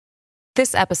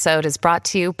This episode is brought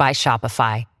to you by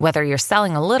Shopify. Whether you're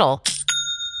selling a little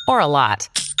or a lot,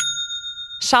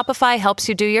 Shopify helps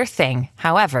you do your thing,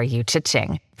 however you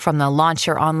cha-ching. From the launch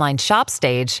your online shop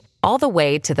stage, all the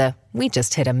way to the we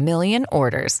just hit 1 million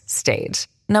orders stage.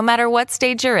 No matter what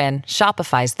stage you're in,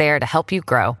 Shopify's there to help you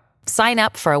grow. Sign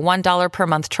up for a $1 per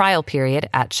month trial period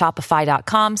at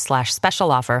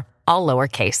shopify.com/special offer, all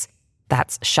lowercase.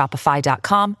 That's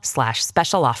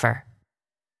shopify.com/special offer.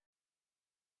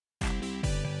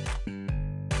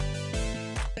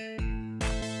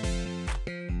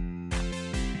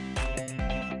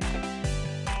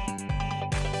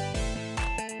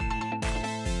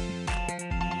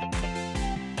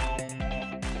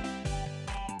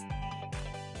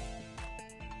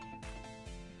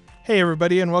 Hey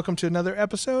everybody, and welcome to another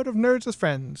episode of Nerds with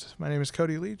Friends. My name is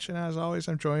Cody Leach, and as always,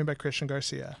 I'm joined by Christian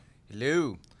Garcia.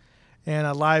 Hello. And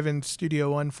live in Studio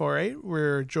 148,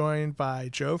 we're joined by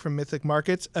Joe from Mythic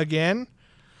Markets again.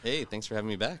 Hey, thanks for having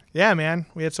me back. Yeah, man.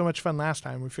 We had so much fun last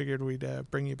time. We figured we'd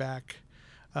bring you back.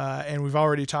 And we've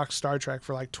already talked Star Trek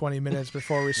for like 20 minutes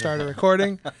before we started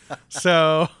recording.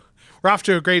 So we're off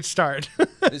to a great start.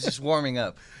 It's just warming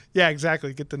up. Yeah,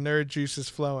 exactly. Get the nerd juices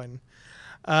flowing.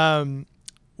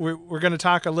 We're going to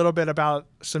talk a little bit about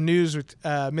some news with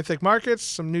Mythic Markets,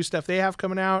 some new stuff they have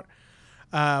coming out.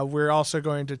 We're also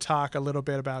going to talk a little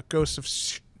bit about Ghost of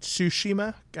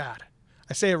Tsushima. God,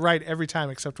 I say it right every time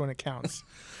except when it counts.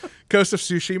 Ghost of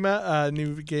Tsushima, a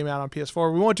new game out on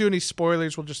PS4. We won't do any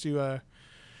spoilers. We'll just do a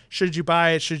should you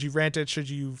buy it, should you rent it, should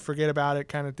you forget about it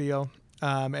kind of deal.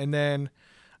 And then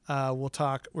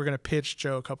we're going to pitch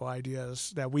Joe a couple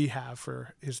ideas that we have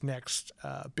for his next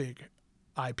big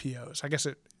IPOs. I guess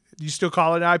you still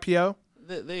call it an IPO?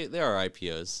 They are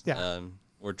IPOs. Yeah.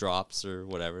 Or drops or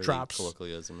whatever. Drops.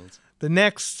 Colloquialism is. The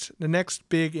next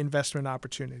big investment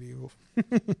opportunity.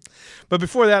 But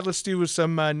before that, let's do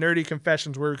some nerdy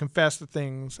confessions where we confess the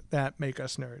things that make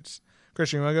us nerds.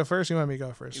 Christian, you want to go first? You want me to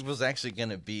go first? It was actually going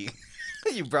to be.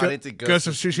 You brought it to Ghost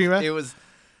of Tsushima? It was.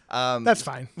 That's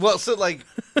fine. Well, so like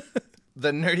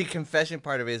the nerdy confession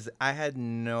part of it is I had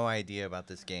no idea about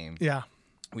this game. Yeah.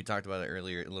 We talked about it a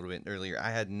little bit earlier. I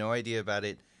had no idea about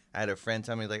it. I had a friend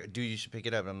tell me, like, dude, you should pick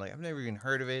it up. And I'm like, I've never even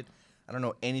heard of it. I don't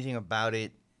know anything about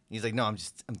it. He's like, no, I'm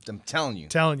telling you.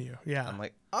 Telling you, yeah. I'm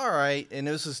like, all right. And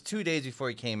this was 2 days before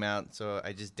it came out. So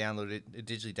I just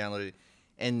digitally downloaded it.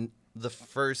 And the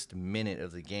first minute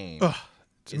of the game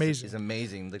it's amazing. Is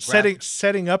amazing. The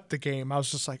setting up the game, I was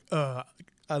just like, I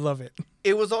love it.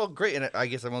 It was all great. And I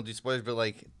guess I won't do spoilers, but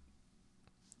like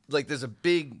there's a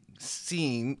big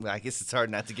scene. I guess it's hard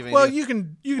not to give anything. Well, you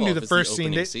can do the first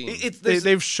scene.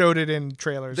 They've showed it in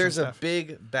trailers. There's and a stuff.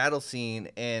 big battle scene,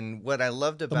 and what I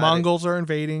loved about the Mongols are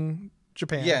invading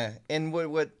Japan. Yeah, and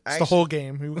it's the whole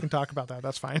game. We can talk about that.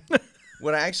 That's fine.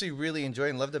 What I actually really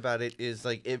enjoyed and loved about it is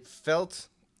like it felt,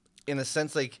 in a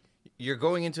sense, like you're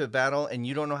going into a battle and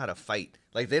you don't know how to fight.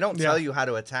 Like they don't tell you how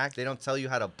to attack. They don't tell you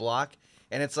how to block.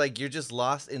 And it's like you're just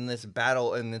lost in this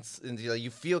battle, and you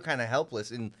feel kind of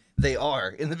helpless, and they are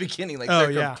in the beginning, like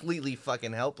they're completely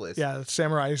fucking helpless. Yeah, the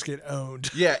samurais get owned.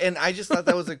 Yeah, and I just thought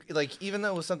that was even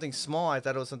though it was something small, I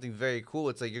thought it was something very cool.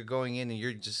 It's like you're going in and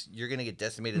you're gonna get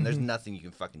decimated, and there's nothing you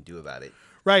can fucking do about it.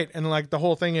 Right, and like the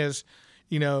whole thing is,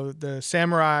 the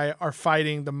samurai are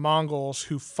fighting the Mongols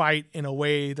who fight in a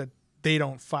way that they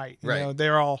don't fight. Right.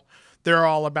 They're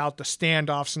all about the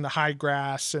standoffs in the high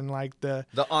grass and like the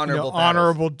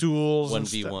honorable duels.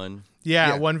 1v1.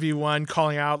 Yeah, 1v1,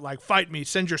 calling out like, fight me.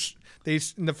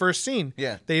 In the first scene.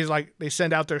 Yeah. They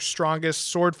send out their strongest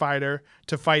sword fighter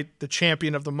to fight the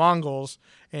champion of the Mongols,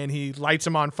 and he lights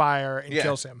him on fire and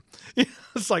kills him.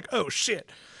 It's like, oh shit.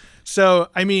 So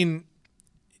I mean,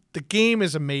 the game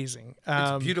is amazing.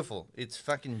 It's beautiful. It's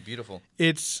fucking beautiful.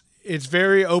 It's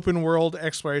very open world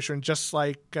exploration, just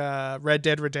like Red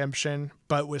Dead Redemption,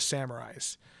 but with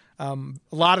samurais. A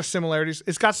lot of similarities.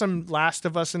 It's got some Last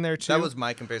of Us in there too. That was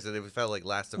my comparison. It felt like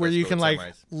Last of Us. Where you can like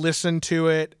samurais.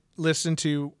 listen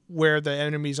to where the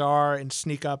enemies are and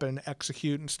sneak up and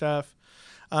execute and stuff.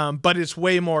 But it's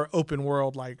way more open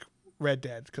world like Red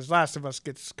Dead, because Last of Us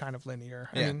gets kind of linear.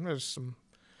 Yeah. I mean, there's some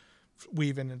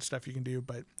weaving and stuff you can do,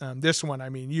 but this one, I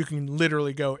mean, you can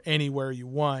literally go anywhere you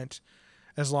want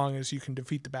as long as you can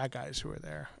defeat the bad guys who are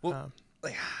there. Well,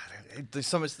 there's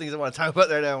so much things I want to talk about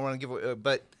there that I don't want to give away,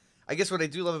 but I guess what I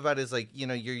do love about it is like,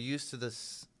 you're used to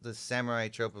the samurai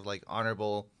trope of like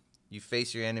honorable, you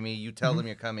face your enemy, you tell them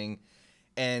you're coming,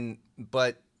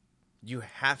 but you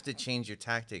have to change your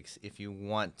tactics if you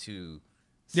want to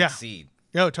succeed.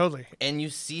 Yeah, totally. And you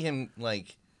see him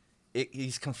like,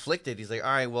 he's conflicted. He's like,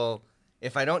 all right, well,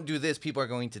 if I don't do this, people are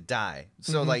going to die.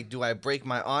 So like, do I break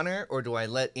my honor or do I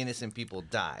let innocent people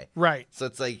die? Right. So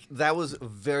it's like, that was a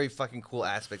very fucking cool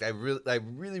aspect. I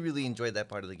really enjoyed that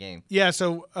part of the game. Yeah.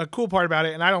 So a cool part about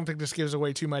it, and I don't think this gives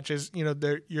away too much, is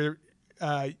you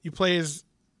play as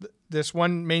this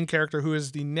one main character who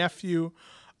is the nephew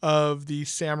of the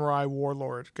samurai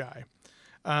warlord guy,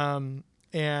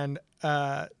 and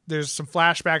there's some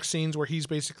flashback scenes where he's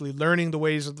basically learning the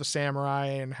ways of the samurai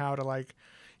and how to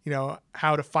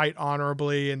how to fight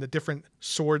honorably and the different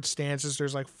sword stances.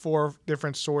 There's like 4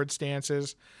 different sword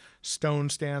stances: stone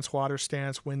stance, water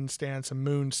stance, wind stance, and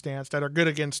moon stance, that are good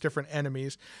against different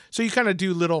enemies. So you kind of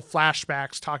do little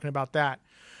flashbacks talking about that.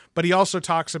 But he also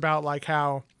talks about like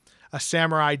how a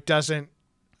samurai doesn't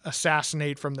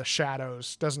assassinate from the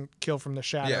shadows, doesn't kill from the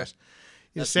shadows.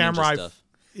 Yeah. The samurai ninja stuff.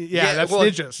 Yeah, that's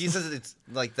ninjas. He says it's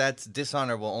like, that's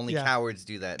dishonorable. Only cowards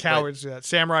do that. Cowards do that.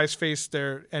 Samurais face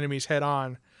their enemies head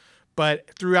on. But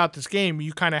throughout this game,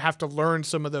 you kind of have to learn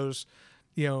some of those,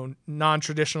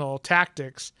 non-traditional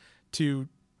tactics to,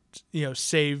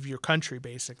 save your country,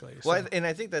 basically. Well, and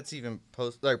I think that's even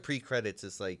pre-credits.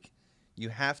 Is like, you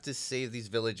have to save these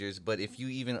villagers, but if you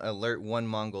even alert one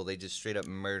Mongol, they just straight up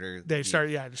murder. They start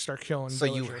killing. So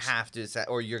villagers. you have to,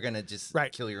 or you're gonna just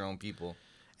kill your own people.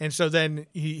 And so then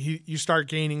you start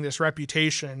gaining this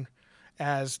reputation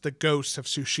as the ghosts of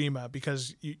Tsushima,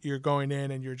 because you're going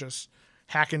in and you're just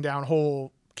hacking down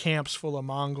whole camps full of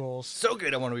Mongols. So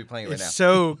good. I want to be playing right now.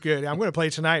 So good. I'm going to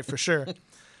play tonight for sure.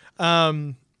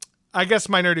 I guess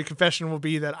my nerdy confession will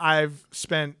be that I've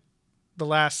spent the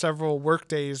last several work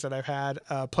days that I've had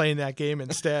playing that game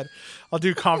instead. I'll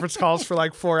do conference calls for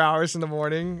like 4 hours in the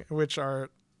morning, which are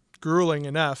grueling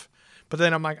enough. But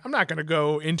then I'm like, I'm not going to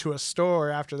go into a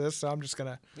store after this, so I'm just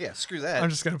going to... Yeah, screw that. I'm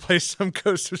just going to play some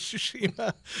Ghost of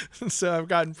Tsushima. So I've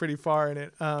gotten pretty far in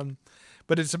it.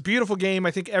 But it's a beautiful game.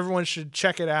 I think everyone should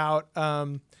check it out.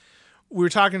 We were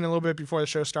talking a little bit before the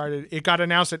show started. It got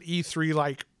announced at E3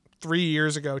 like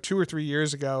 2 or 3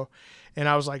 years ago. And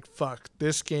I was like, fuck,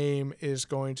 this game is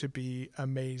going to be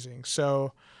amazing.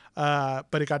 So...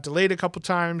 but it got delayed a couple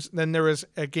times. Then there was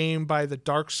a game by the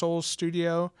Dark Souls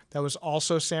studio that was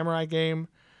also a samurai game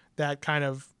that kind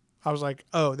of, I was like,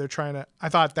 oh, I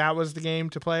thought that was the game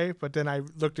to play, but then I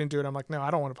looked into it. I'm like, no,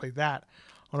 I don't want to play that.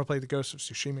 I want to play the Ghost of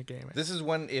Tsushima game. This is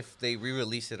one, if they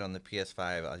re-release it on the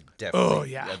PS5, I'll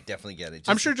definitely get it.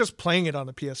 I'm sure just playing it on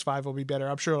the PS5 will be better.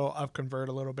 I'm sure it'll up-convert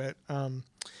a little bit.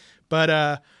 But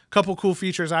a couple cool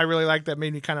features I really like that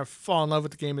made me kind of fall in love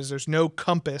with the game is there's no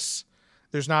compass.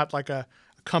 There's not like a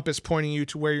compass pointing you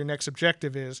to where your next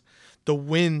objective is. The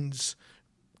winds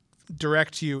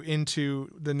direct you into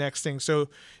the next thing. So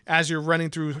as you're running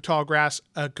through tall grass,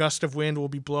 a gust of wind will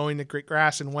be blowing the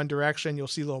grass in one direction. You'll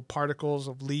see little particles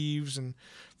of leaves and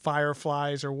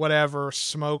fireflies or whatever,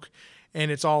 smoke,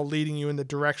 and it's all leading you in the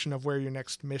direction of where your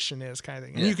next mission is, kind of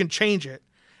thing. And you can change it,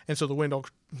 and so the wind will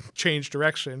change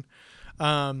direction.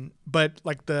 But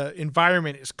like the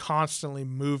environment is constantly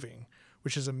moving,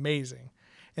 which is amazing.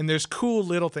 And there's cool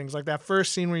little things like that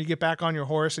first scene where you get back on your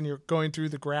horse and you're going through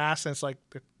the grass and it's like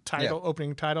the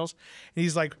opening titles. And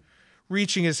he's like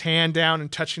reaching his hand down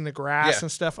and touching the grass and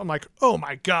stuff. I'm like, oh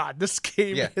my God, this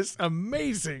game is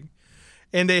amazing.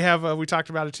 And they have, we talked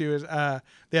about it too, is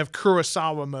they have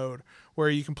Kurosawa mode where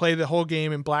you can play the whole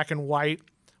game in black and white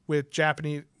with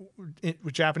Japanese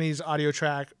audio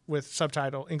track with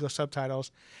English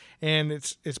subtitles. And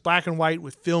it's black and white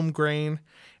with film grain.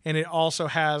 And it also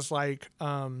has like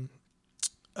an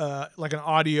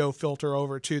audio filter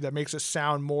over it too that makes it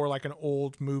sound more like an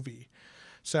old movie.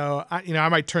 So I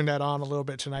might turn that on a little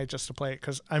bit tonight just to play it,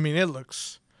 because I mean it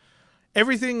looks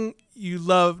everything you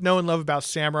know and love about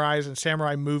samurais and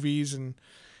samurai movies, and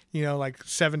like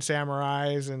Seven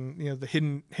Samurais and the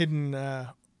hidden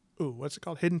what's it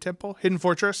called, Hidden Temple, Hidden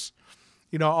Fortress,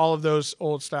 all of those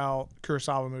old style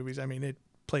Kurosawa movies. I mean it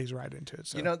plays right into it.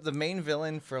 So. The main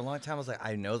villain for a long time, I was like,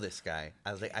 I know this guy.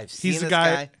 I was like, I've seen this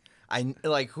guy. I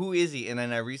like, who is he? And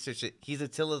then I researched it. He's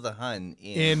Attila the Hun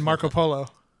in Marco Polo.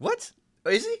 What?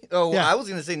 Is he? Oh, yeah. I was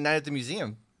gonna say Night at the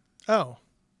Museum. Oh,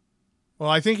 well,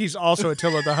 I think he's also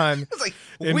Attila the Hun. It's like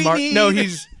No,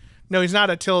 he's not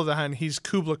Attila the Hun. He's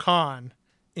Kublai Khan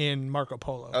in Marco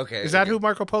Polo. Okay, is that who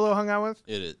Marco Polo hung out with?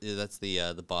 It is. That's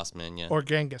the boss man. Yeah. Or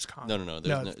Genghis Khan? No.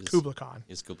 It's Kublai Khan.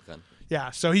 It's Kublai Khan.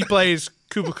 Yeah, so he plays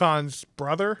Kublai Khan's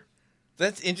brother.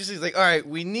 That's interesting. He's like, all right,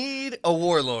 we need a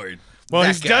warlord. Well,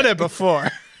 he's done it before.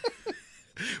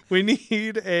 We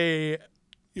need a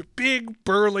big,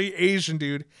 burly Asian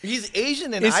dude. He's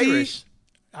Asian and Irish.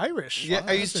 Irish?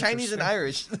 Yeah, he's Chinese and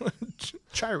Irish.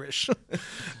 Chirish.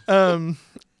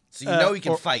 So he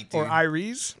can fight, dude. Or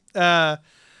Irish.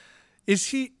 Is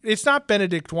he? It's not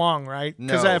Benedict Wong, right?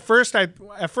 Because No. at first I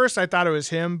thought it was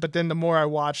him, but then the more I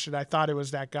watched it, I thought it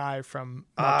was that guy from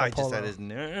Marco I Polo. just had his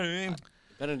name.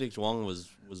 Benedict Wong was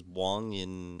Wong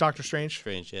in Doctor Strange.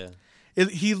 Strange, yeah.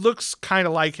 He looks kind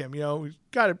of like him, He's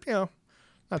got it, Not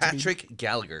Patrick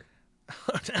Gallagher.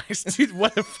 to be nice, dude.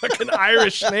 What a fucking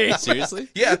Irish name. Seriously?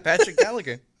 Yeah, Patrick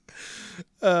Gallagher.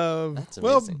 That's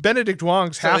Well, amazing. Benedict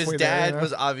Wong's So halfway his dad there.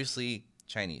 was obviously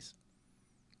Chinese.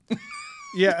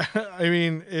 Yeah, I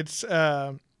mean it's.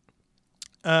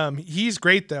 He's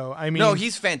great though. I mean, No,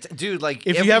 he's fantastic, dude. Like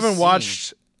if every you haven't scene-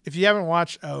 watched,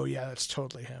 oh yeah, that's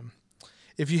totally him.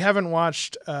 If you haven't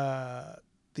watched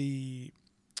the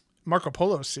Marco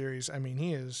Polo series, I mean,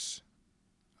 he is.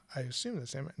 I assume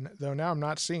that's him, though. Now I'm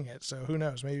not seeing it, so who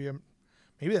knows? Maybe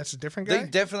that's a different guy. they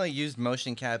definitely used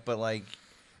motion cap, but like,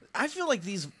 I feel like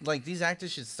these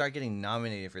actors should start getting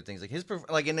nominated for things like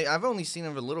and I've only seen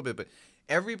him a little bit, but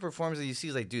every performance that you see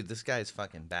is like, dude, this guy is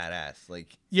fucking badass.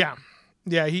 Like, yeah,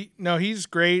 he's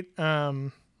great.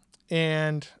 And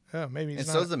maybe he's and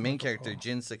not so is the main Marco character, Polo.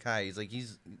 Jin Sakai. He's like,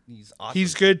 he's awesome.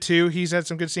 He's good too. He's had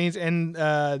some good scenes, and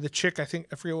the chick, I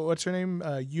forget what's her name,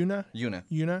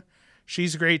 Yuna.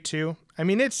 She's great too. I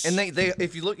mean, it's And they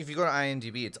if you go to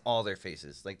IMDb, it's all their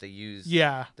faces. Like they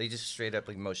just straight up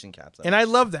like motion caps them. and I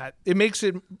love that. It makes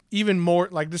it even more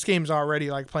like this game's already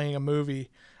like playing a movie,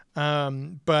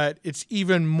 but it's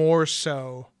even more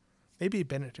so. Maybe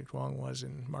Benedict Wong was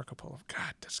in Marco Polo.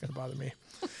 God, that's gonna bother me.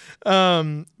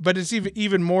 But it's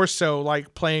even more so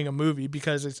like playing a movie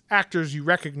because it's actors you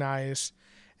recognize,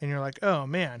 and you're like, oh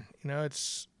man,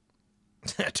 it's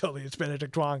totally it's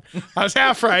Benedict Wong. I was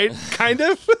half right, kind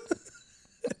of.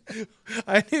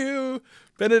 I knew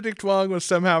Benedict Wong was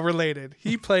somehow related.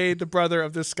 He played the brother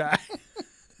of this guy.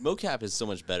 Mocap is so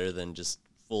much better than just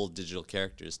full digital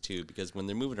characters too, because when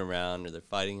they're moving around or they're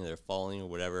fighting or they're falling or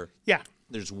whatever, Yeah.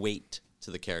 there's weight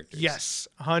to the characters. Yes,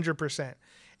 100%.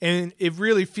 And it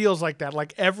really feels like that.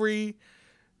 Like every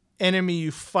enemy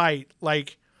you fight,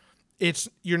 like it's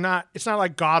not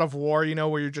like God of War,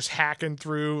 where you're just hacking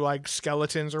through like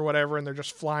skeletons or whatever and they're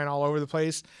just flying all over the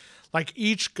place. Like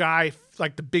each guy,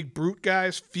 like the big brute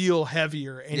guys, feel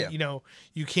heavier and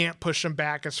you can't push them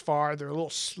back as far. They're a little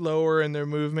slower in their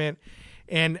movement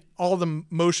and all the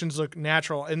motions look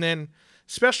natural. And then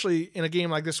especially in a game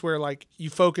like this where like you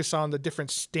focus on the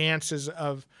different stances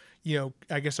of,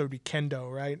 I guess it would be kendo,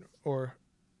 right? Or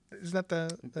isn't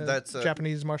that That's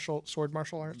Japanese sword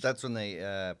martial arts? That's when they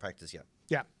practice. Yeah.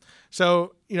 Yeah.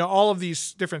 So, all of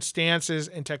these different stances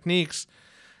and techniques,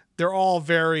 they're all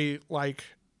very like,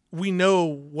 we know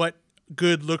what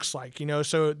good looks like,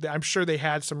 so I'm sure they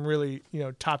had some really,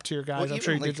 top tier guys. Well, I'm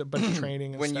sure he even, did a bunch of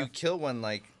training and when stuff. you kill one,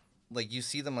 like you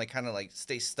see them like kind of like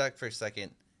stay stuck for a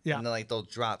second. Yeah. And then like they'll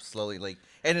drop slowly, like,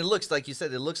 and it looks like you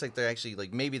said, it looks like they're actually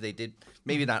like maybe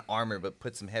not armor, but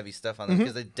put some heavy stuff on them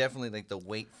because they definitely like the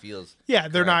weight feels. Yeah,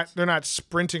 they're correct. not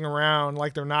sprinting around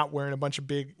like they're not wearing a bunch of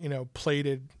big,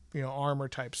 plated, armor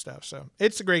type stuff. So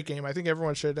it's a great game. I think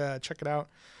everyone should check it out.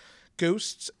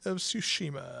 Ghosts of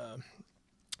Tsushima.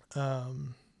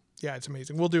 Yeah, it's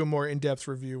amazing. We'll do a more in-depth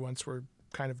review once we're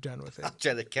kind of done with it. I'll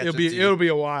try to catch It'll be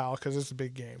a while because it's a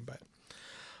big game, but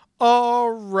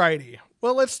alrighty.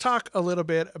 Well, let's talk a little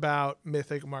bit about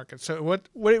Mythic Markets. So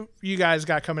what you guys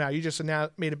got coming out? You just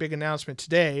made a big announcement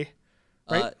today,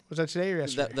 right? Was that today or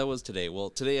yesterday? That was today.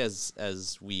 Well, today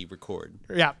as we record.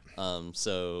 Yeah.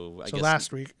 So I guess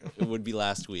last week. It would be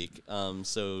last week.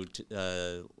 Last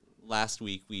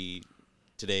week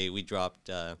today we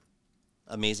dropped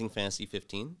Amazing Fantasy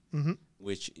 15,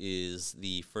 which is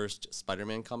the first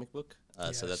Spider-Man comic book.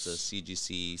 So that's a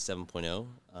CGC 7.0.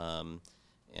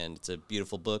 And it's a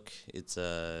beautiful book. It's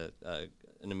an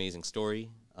amazing story,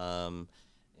 and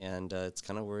it's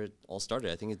kind of where it all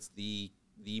started. I think it's the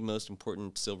most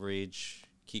important Silver Age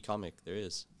key comic there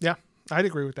is. Yeah, I'd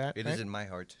agree with that. It is in my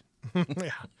heart.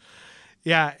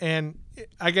 Yeah, and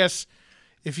I guess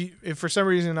if for some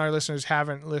reason our listeners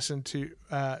haven't listened to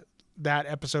that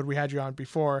episode we had you on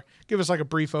before, give us like a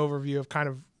brief overview of kind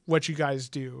of what you guys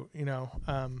do. With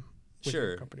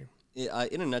your company.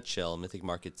 In a nutshell, Mythic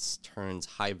Markets turns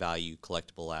high-value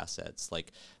collectible assets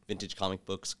like vintage comic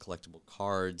books, collectible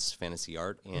cards, fantasy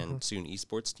art, and soon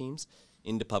esports teams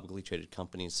into publicly traded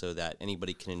companies so that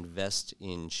anybody can invest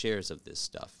in shares of this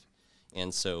stuff.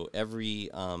 And so every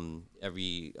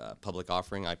public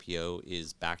offering, IPO,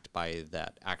 is backed by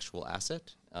that actual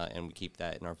asset, and we keep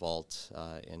that in our vault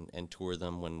and tour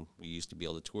them when we used to be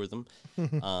able to tour them.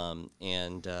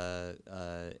 And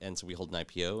so we hold an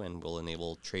IPO, and we'll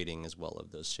enable trading as well of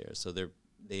those shares. So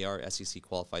they are SEC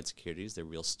qualified securities. They're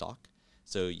real stock,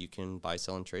 so you can buy,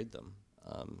 sell, and trade them.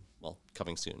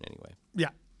 Coming soon anyway.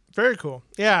 Yeah. Very cool.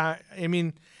 Yeah, I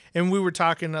mean, and we were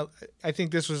talking. I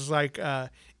think this was like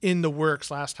in the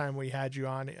works last time we had you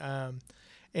on,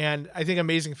 and I think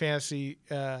Amazing Fantasy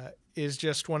is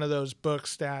just one of those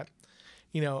books that,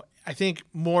 I think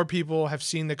more people have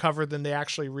seen the cover than they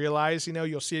actually realize.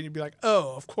 You'll see it and you'll be like,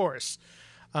 oh, of course.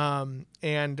 And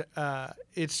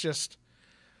it's just,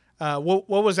 what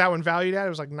was that one valued at? It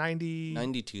was like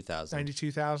 92,000.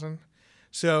 92,000.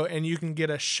 So, and you can get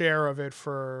a share of it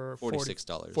for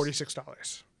 $46.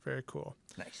 $46. Very cool.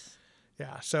 Nice.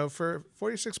 Yeah. So for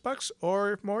 $46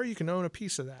 or more, you can own a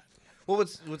piece of that. Well,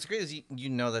 what's great is you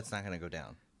know that's not going to go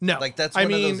down. No. Like that's one of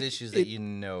those issues that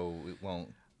it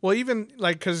won't. Well, even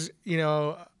like, because,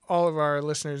 all of our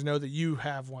listeners know that you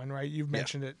have one, right? You've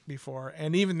mentioned it before.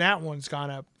 And even that one's gone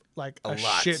up like a lot.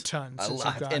 shit ton. A since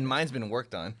lot. you've got And it. mine's been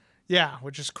worked on. Yeah,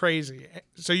 which is crazy.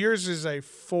 So yours is a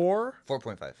 4?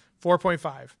 4.5.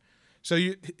 4.5. So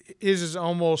his is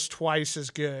almost twice as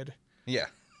good Yeah.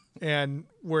 and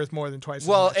worth more than twice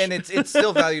Well, as much. and it's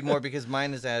still valued more because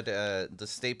mine is at the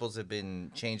staples have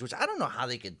been changed, which I don't know how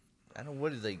they could. I don't know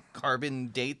what do they carbon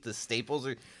date the staples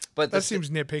or. But that seems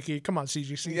nitpicky. Come on,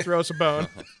 CGC, throw us a bone.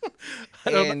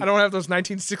 I don't And- have those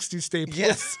 1960s staples.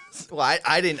 Yes. Well,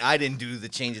 I didn't do the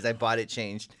changes. I bought it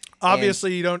changed.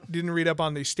 Obviously, you didn't read up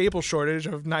on the staple shortage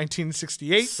of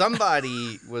 1968. And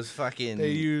somebody was fucking.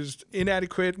 They used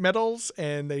inadequate metals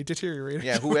and they deteriorated.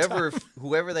 Yeah, over time.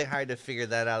 whoever they hired to figure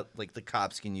that out, like the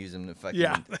cops can use them to fucking.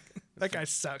 Yeah, that guy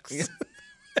sucks.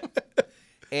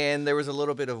 And there was a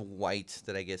little bit of white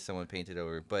that I guess someone painted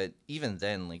over, but even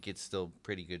then, like it's still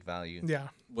pretty good value. Yeah.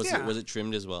 Was it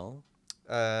trimmed as well?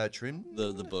 Trimmed?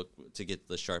 The book to get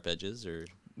the sharp edges, or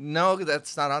No,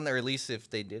 that's not on there. At least if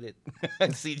they did it,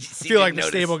 CGC I feel like didn't the notice.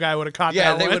 stable guy would have caught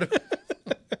Yeah, that they one.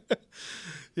 would.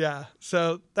 Yeah,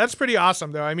 so that's pretty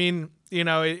awesome, though. I mean,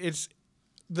 it's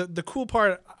the cool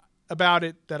part about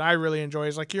it that I really enjoy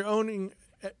is like you're owning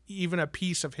even a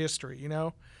piece of history.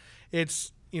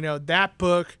 It's that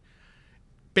book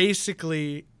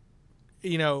basically,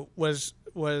 was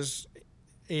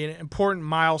an important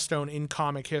milestone in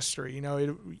comic history.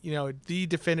 The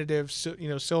definitive,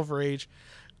 Silver Age,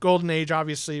 Golden Age.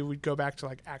 Obviously, we'd go back to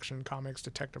like Action Comics,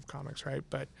 Detective Comics, right?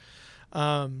 But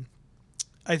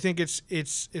I think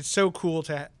it's so cool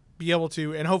to be able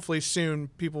to, and hopefully soon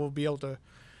people will be able to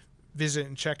visit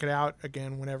and check it out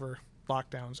again whenever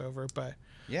lockdown's over. But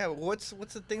Yeah, what's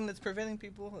the thing that's preventing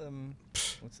people?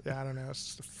 I don't know, it's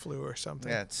just the flu or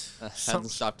something. Yeah, it's hasn't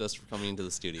stopped us from coming into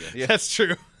the studio. Yeah. That's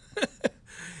true.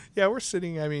 Yeah, we're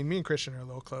sitting. I mean, me and Christian are a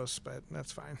little close, but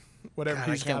that's fine. Whatever God,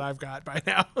 he's got, I've got by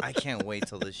now. I can't wait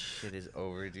till this shit is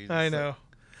over, dude. I It's know.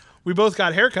 We both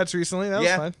got haircuts recently. That was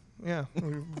Yeah. fun. Yeah,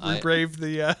 we braved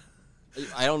the.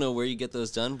 I don't know where you get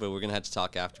those done, but we're gonna have to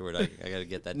talk afterward. I gotta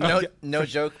get that done. No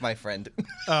joke, my friend.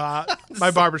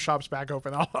 My barbershop's back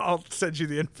open. I'll send you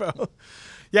the info.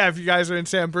 Yeah, if you guys are in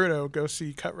San Bruno, go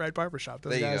see Cut Right Barbershop.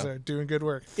 Those There you guys go. are doing good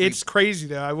work. It's crazy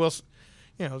though. I will,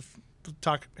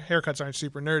 talk. Haircuts aren't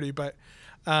super nerdy, but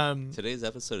Today's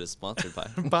episode is sponsored by.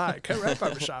 by Cut Right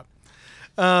Barbershop.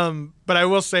 But I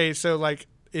will say, so like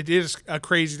it is a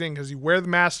crazy thing because you wear the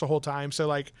mask the whole time. So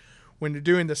like when you're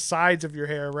doing the sides of your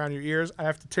hair around your ears, I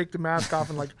have to take the mask off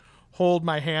and like hold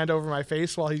my hand over my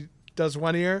face while he does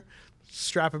one ear,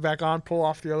 strap it back on, pull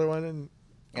off the other one, and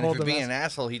And hold if you're the being mask. an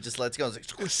asshole, he just lets go.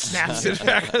 It's like, Snaps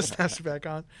it back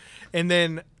on. And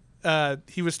then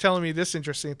he was telling me this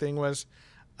interesting thing was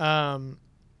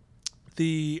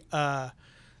the I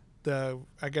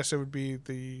guess it would be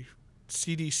the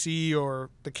CDC or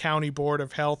the county board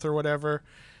of health or whatever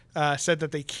said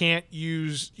that they can't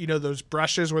use those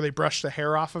brushes where they brush the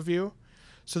hair off of you,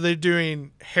 so they're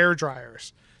doing hair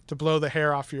dryers to blow the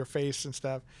hair off your face and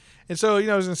stuff. And so it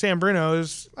was in San Bruno. It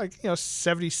was like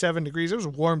 77 degrees. It was a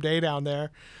warm day down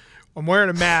there. I'm wearing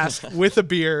a mask with a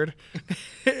beard,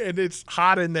 and it's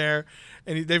hot in there.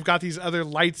 And they've got these other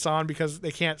lights on because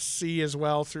they can't see as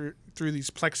well through these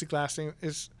plexiglass things.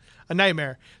 It's a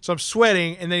nightmare. So I'm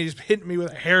sweating, and then he's hitting me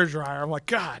with a hair dryer. I'm like,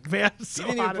 God, man, it's so you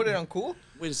didn't hot even put in it here." on cool?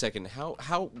 Wait a second. How?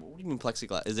 What do you mean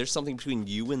plexiglass? Is there something between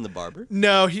you and the barber?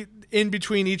 No, he in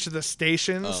between each of the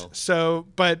stations. Oh. So,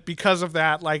 but because of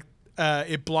that, like,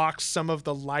 it blocks some of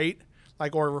the light,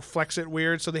 like, or reflects it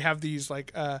weird. So they have these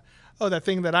like, that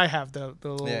thing that I have, the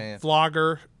little Yeah.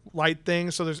 vlogger light thing.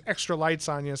 So there's extra lights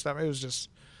on you and stuff. It was just,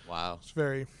 Wow. it's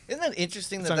very, Isn't that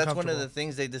interesting It's that that's one of uncomfortable. the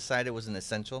things they decided was an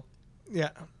essential? yeah.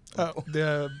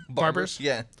 The barbers.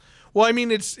 Yeah. Well, I mean,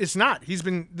 it's not.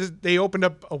 They opened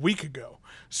up a week ago,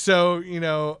 so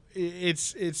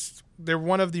it's they're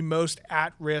one of the most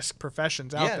at-risk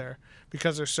professions out Yeah. there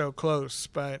because they're so close.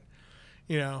 But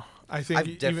I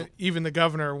think even the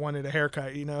governor wanted a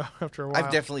haircut, after a while.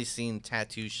 I've definitely seen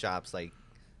tattoo shops like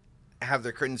have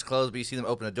their curtains closed, but you see them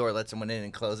open a door, let someone in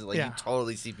and close it. Like you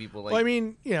totally see people like. Well, I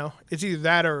mean, it's either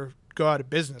that or go out of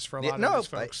business for a lot of these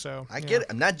folks. So I get it.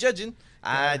 I'm not judging.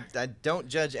 I don't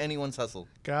judge anyone's hustle.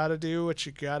 Gotta do what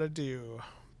you gotta do.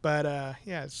 But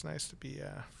it's nice to be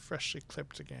freshly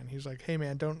clipped again. He's like, "Hey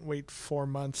man, don't wait 4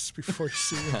 months before you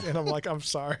see me." And I'm like, "I'm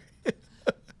sorry."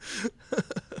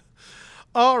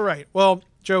 All right. Well,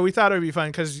 Joe, we thought it would be fun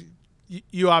because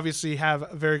you obviously have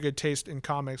a very good taste in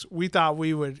comics. We thought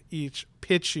we would each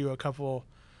pitch you a couple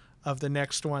of the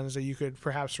next ones that you could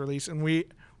perhaps release, and we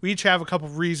each have a couple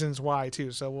of reasons why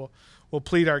too. So we'll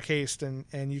plead our case,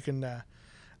 and you can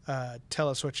tell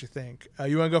us what you think.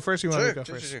 You want to go first? Or you want me to go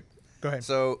first? Sure. Go ahead.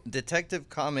 So, Detective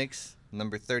Comics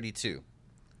number 32.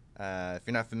 If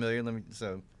you're not familiar,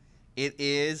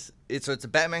 it's a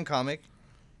Batman comic,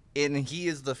 and he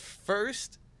is the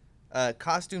first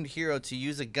costumed hero to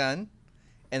use a gun.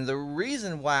 And the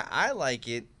reason why I like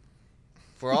it,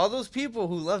 for all those people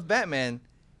who love Batman,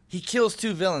 he kills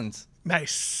 2 villains.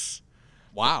 Nice.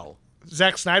 Wow.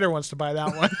 Zack Snyder wants to buy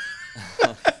that one.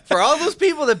 For all those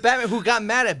people that Batman who got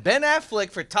mad at Ben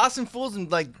Affleck for tossing fools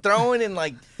and like throwing and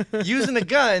like using a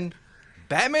gun,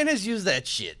 Batman has used that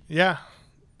shit. Yeah,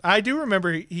 I do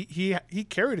remember he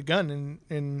carried a gun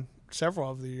in several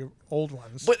of the old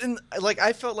ones. But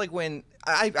I felt like when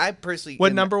I personally,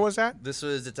 what number was that? This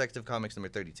was Detective Comics number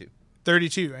 32.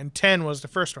 32, and 10 was the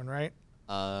first one, right?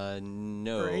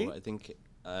 No, right? I think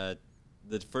the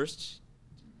first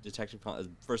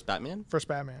first Batman. First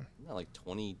Batman. Not like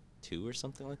 22 or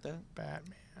something like that.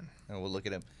 Batman. Oh, we'll look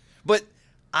at him. But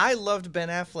I loved Ben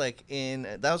Affleck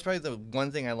that was probably the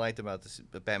one thing I liked about this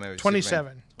Batman.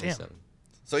 27. Damn. 27.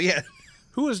 So yeah.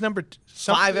 Who was number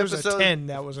 5 there was episodes? a 10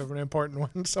 that was an important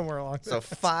one somewhere along there. So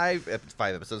 5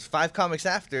 episodes, 5 comics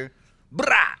after,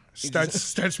 brah!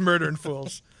 Starts murdering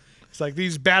fools. It's like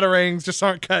these batarangs just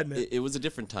aren't cutting it. It was a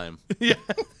different time. Yeah.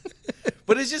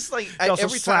 But it's just like He also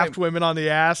every slapped time. women on the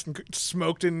ass and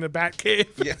smoked in the Batcave.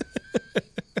 Yeah.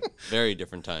 Very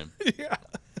different time. Yeah.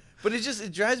 But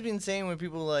it drives me insane when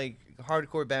people like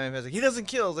hardcore Batman fans like he doesn't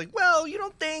kill. It's like, well, you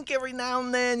don't think every now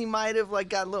and then you might have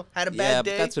like had a bad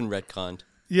day. But that's been retconned.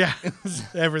 Yeah.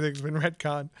 Everything's been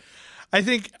retconned. I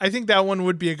think that one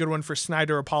would be a good one for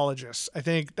Snyder apologists. I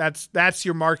think that's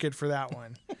your market for that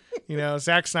one.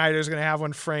 Zack Snyder's gonna have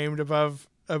one framed above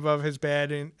his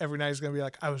bed, and every night he's gonna be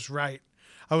like, "I was right.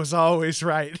 I was always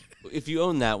right." If you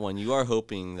own that one, you are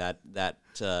hoping that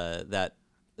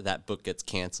book gets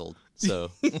canceled.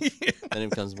 So then it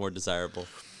becomes more desirable.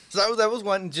 So that was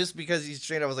one just because he's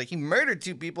straight. I was like, he murdered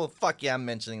 2 people. Fuck yeah, I'm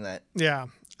mentioning that. Yeah.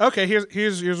 Okay.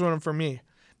 Here's one for me.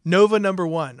 Nova number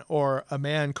 1, or A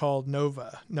Man Called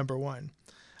Nova number 1.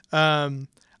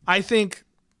 I think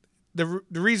the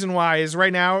reason why is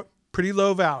right now pretty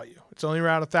low value. It's only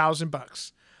around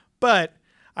 $1,000, but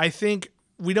I think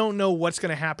we don't know what's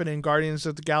going to happen in Guardians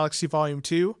of the Galaxy Volume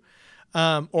 2,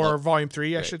 or Volume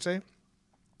 3, I should say.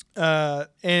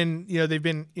 And they've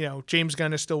been, James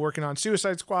Gunn is still working on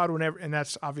Suicide Squad and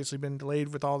that's obviously been delayed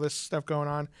with all this stuff going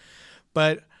on.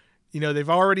 But they've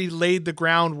already laid the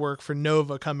groundwork for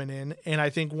Nova coming in, and I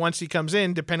think once he comes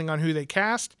in, depending on who they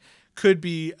cast, could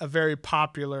be a very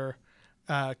popular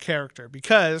character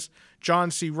because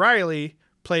John C. Reilly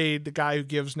played the guy who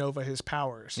gives Nova his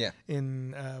powers. Yeah.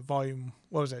 In volume,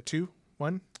 what was that? 2?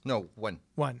 1? No, 1.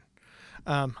 1.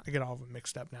 I get all of them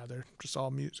mixed up now. They're just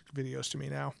all music videos to me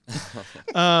now.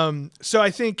 So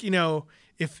I think,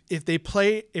 if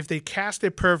they cast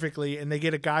it perfectly and they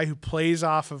get a guy who plays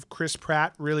off of Chris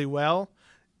Pratt really well,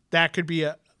 that could be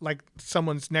like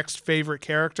someone's next favorite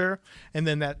character, and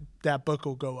then that book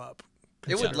will go up.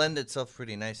 It would lend itself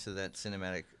pretty nice to that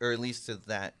cinematic, or at least to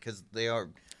that, because they are.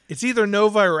 It's either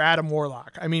Nova or Adam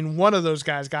Warlock. I mean, one of those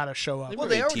guys got to show up. Well,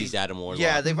 they already teased Adam Warlock.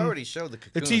 Yeah, they've already showed the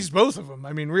Cocoon. They teased both of them.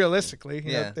 I mean, realistically.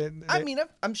 Yeah.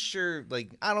 I'm sure,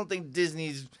 I don't think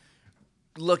Disney's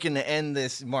looking to end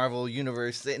this Marvel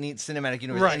universe, any cinematic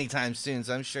universe, anytime soon.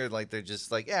 So I'm sure, they're just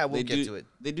we'll get to it.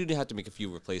 They do have to make a few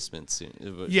replacements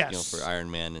soon, yes. for Iron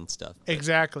Man and stuff.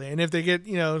 Exactly. And if they get,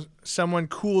 someone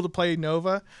cool to play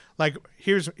Nova,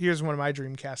 here's one of my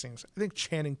dream castings. I think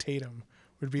Channing Tatum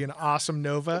would be an awesome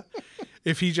Nova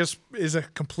if he just is a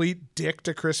complete dick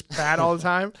to Chris Pratt all the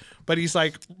time, but he's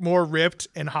more ripped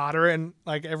and hotter, and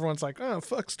everyone's like, oh,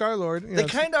 fuck Star-Lord. They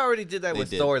kind of already did that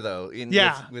with Thor, though.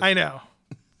 I know,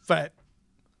 but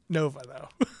Nova though.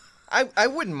 I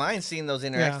wouldn't mind seeing those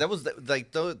interactions. Yeah. That was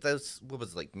those what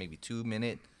was maybe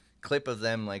 2-minute clip of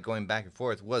them going back and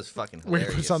forth was fucking hilarious.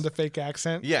 When it was on the fake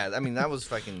accent. Yeah, I mean that was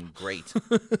fucking great.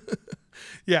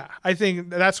 Yeah, I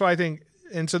think that's why I think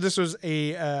And so this was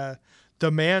The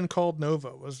Man Called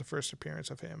Nova was the first appearance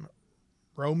of him.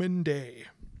 Roman Day.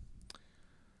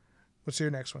 What's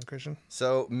your next one, Christian?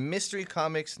 So, Mystery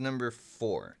Comics number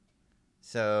 4.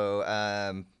 So,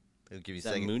 I'll give you a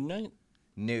second. Moon Knight?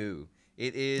 No.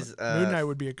 It is... Moon Knight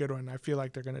would be a good one. I feel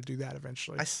like they're going to do that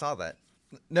eventually. I saw that.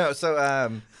 No,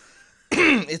 so...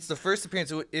 it's the first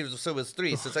appearance. It was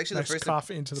 3. So it's actually nice the first.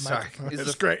 Cough into the microphone. It's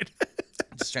It's great.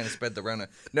 Just trying to spread the Rona.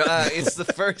 No, it's the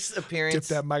first appearance. Dip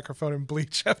that microphone in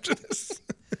bleach after this.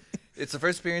 It's the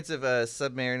first appearance of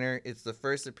Submariner. It's the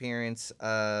first appearance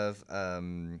of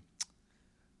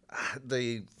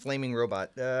the flaming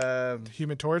robot.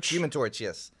 Human Torch. Human Torch,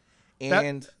 yes. That-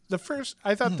 And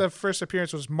I thought the first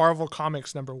appearance was Marvel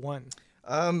Comics number 1.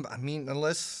 I mean,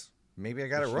 unless maybe I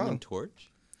got it Human wrong. Torch?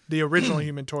 The original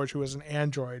Human Torch, who was an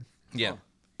android Yeah.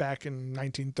 back in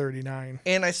 1939.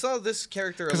 And I saw this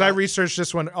character Because I researched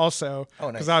this one also.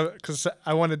 Oh, nice. Because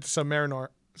I wanted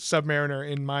Submariner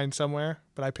in mind somewhere,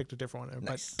 but I picked a different one.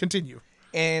 Nice. But continue.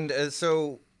 And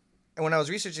so when I was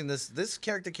researching this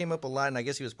character came up a lot, and I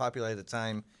guess he was popular at the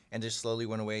time and just slowly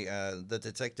went away. The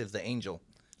detective, the Angel.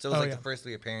 So it was the first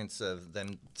 3 appearances of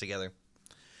them together.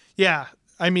 Yeah,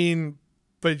 I mean,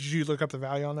 but did you look up the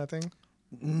value on that thing?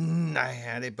 I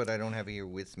had it, but I don't have it here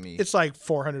with me. It's like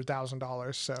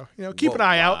 $400,000. So keep an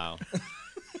eye out. Wow.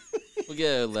 We'll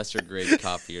get a lesser grade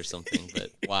copy or something,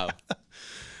 but wow.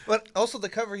 But also the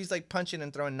cover, he's like punching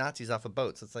and throwing Nazis off of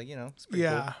boats. It's like, it's pretty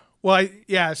Yeah. cool. Well,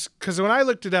 because when I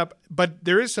looked it up, but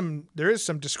there is some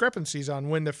discrepancies on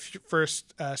when the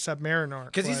first Submariner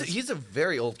Because was. he's a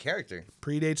very old character.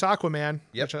 Predates Aquaman,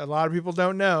 Yep. which a lot of people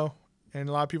don't know, and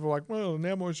a lot of people are like, well,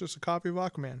 Namor's just a copy of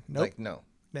Aquaman. Nope, Like, no.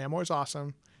 Namor's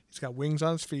awesome. He's got wings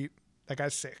on his feet. That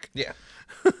guy's sick. Yeah.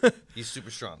 He's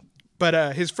super strong.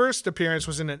 But his first appearance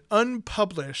was in an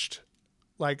unpublished,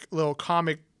 like, little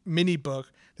comic mini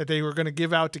book that they were going to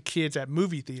give out to kids at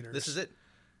movie theaters. This is it.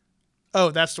 Oh,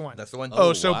 that's the one. That's the one. Oh,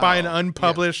 Oh, so wow. buy an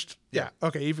unpublished. Yeah. Yeah.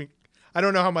 Okay. Even I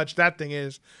don't know how much that thing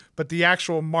is, but the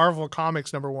actual Marvel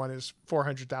Comics number 1 is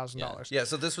 $400,000, Yeah,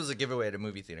 so this was a giveaway at a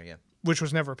movie theater, yeah. which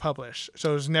was never published.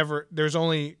 So it was never. There's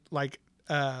only like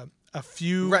a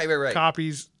few Right.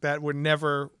 copies that were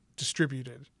never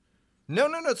distributed. No.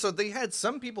 So they had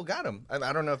some people got them.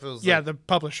 I don't know if it was. Yeah, like- the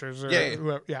publishers. Or Yeah.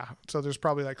 whoever, yeah. So there's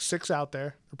probably like 6 out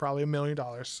there. They're probably $1 million.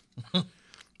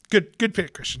 Good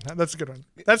pick, Christian. That's a good one.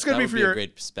 That's gonna That be would for be your a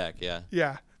great spec, yeah.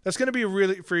 Yeah, that's going to be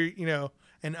really for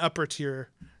an upper tier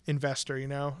investor.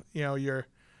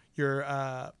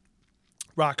 Your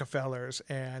Rockefellers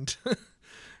and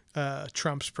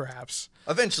Trumps perhaps.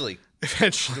 Eventually.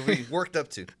 Eventually. We worked up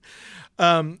to.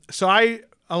 So I,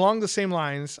 along the same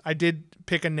lines, I did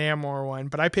pick a Namor one,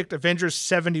 but I picked Avengers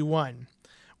 71,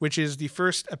 which is the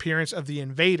first appearance of the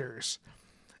Invaders.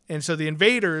 And so the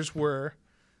Invaders were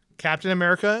Captain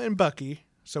America and Bucky.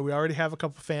 So we already have a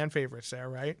couple fan favorites there,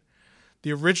 right?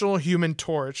 The original Human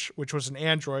Torch, which was an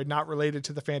android, not related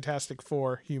to the Fantastic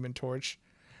Four Human Torch,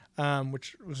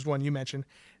 which was one you mentioned.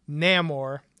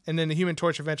 Namor. And then the Human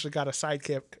Torch eventually got a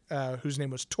sidekick whose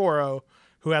name was Toro,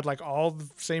 who had like all the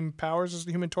same powers as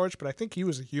the Human Torch, but I think he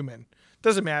was a human.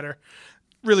 Doesn't matter.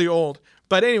 Really old.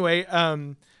 But anyway,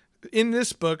 in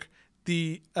this book,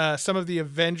 some of the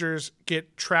Avengers get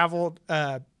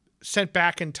sent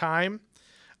back in time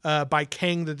by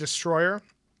Kang the Destroyer,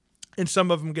 and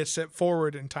some of them get sent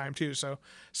forward in time too. So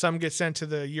some get sent to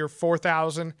the year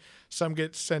 4000, some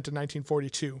get sent to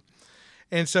 1942.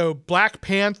 And so Black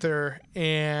Panther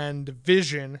and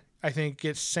Vision, I think,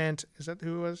 gets sent. Is that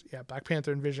who it was? Yeah, Black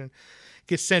Panther and Vision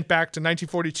gets sent back to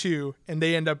 1942, and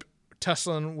they end up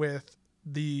tussling with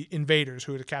the Invaders,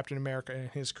 who are the Captain America and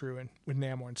his crew, and with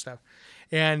Namor and stuff.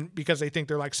 And because they think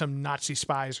they're like some Nazi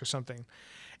spies or something.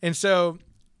 And so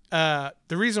the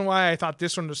reason why I thought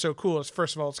this one was so cool is,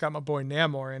 first of all, it's got my boy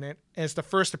Namor in it, and it's the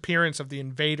first appearance of the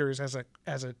Invaders as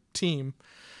a team.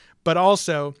 But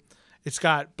also, it's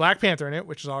got Black Panther in it,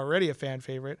 which is already a fan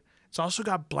favorite. It's also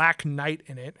got Black Knight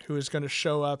in it, who is going to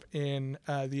show up in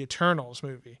the Eternals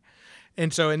movie.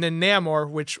 And then Namor,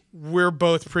 which we're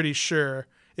both pretty sure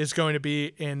is going to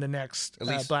be in the next At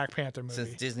least Black Panther movie.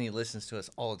 Since Disney listens to us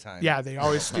all the time. Yeah, they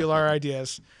always steal our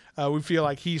ideas. We feel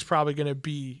like he's probably going to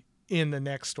be in the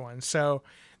next one. So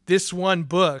this one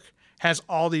book has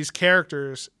all these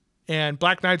characters, and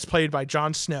Black Knight's played by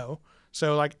Jon Snow.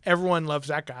 So like everyone loves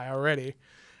that guy already.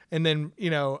 And then,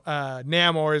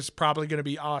 Namor is probably going to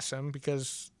be awesome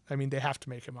because, I mean, they have to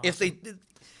make him awesome. If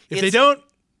they don't,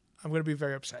 I'm going to be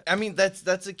very upset. I mean,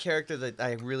 that's a character that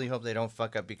I really hope they don't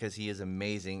fuck up because he is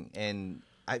amazing. And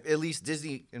at least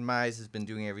Disney, in my eyes, has been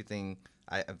doing everything.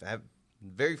 I've had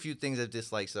very few things I've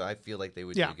disliked, so I feel like they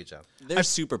would do a good job. Their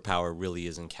superpower really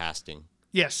is in casting.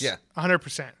 Yes. Yeah.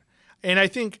 100%. And I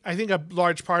think a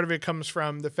large part of it comes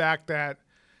from the fact that,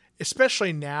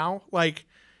 especially now, like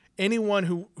anyone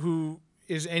who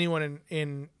is anyone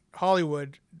in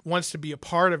Hollywood wants to be a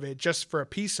part of it just for a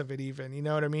piece of it, even, you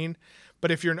know what I mean? But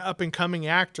if you're an up and coming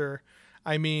actor,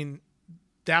 I mean,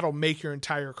 that'll make your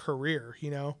entire career,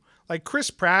 you know? Like Chris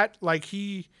Pratt, like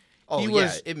he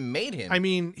was, it made him. I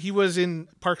mean, he was in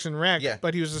Parks and Rec, Yeah.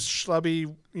 but he was a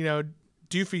schlubby, you know,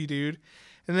 doofy dude.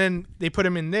 And then they put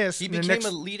him in this. He and the became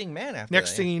a leading man after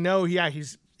next that. thing you know,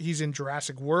 he's in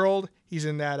Jurassic World. He's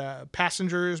in that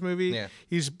Passengers movie. Yeah.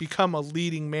 He's become a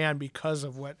leading man because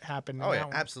of what happened. Oh, in yeah, that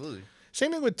one. absolutely.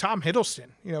 Same thing with Tom Hiddleston,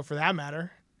 you know, for that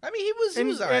matter. I mean, he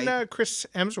was all right. And Chris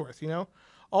Hemsworth, you know.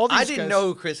 All these I didn't guys, know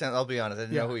who Chris Hemsworth, I'll be honest. I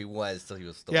didn't Yeah. know who he was till he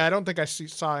was Thor. Yeah, I don't think I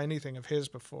saw anything of his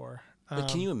before. But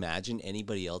can you imagine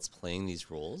anybody else playing these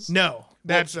roles? No,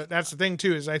 that's the thing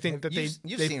too. Is I think that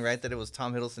You've they seen, right, that it was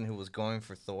Tom Hiddleston who was going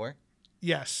for Thor?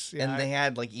 yes, yeah, And they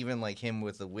had, like, even, like, him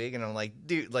with a wig, and I'm like,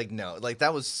 dude, like, no. Like,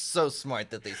 that was so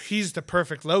smart that they... he's the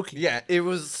perfect Loki. Yeah, it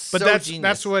was But so that's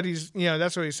genius. what he's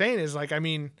that's what he's saying is like, I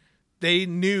mean, they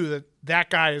knew that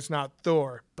guy is not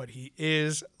Thor, but he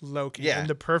is Loki, Yeah. and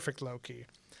the perfect Loki.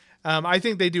 I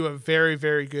think they do a very,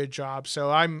 very good job.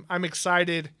 So I'm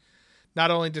excited not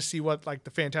only to see what like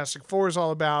the Fantastic Four is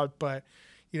all about, but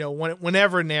you know,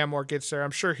 whenever Namor gets there,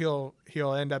 I'm sure he'll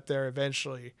end up there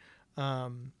eventually.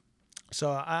 So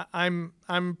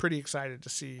I'm pretty excited to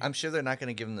see. I'm sure they're not going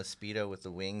to give him the Speedo with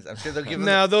the wings. I'm sure they'll give him...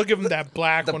 No, they'll give him that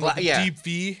black one with the yeah. deep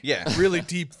V. Yeah. Really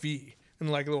deep V. And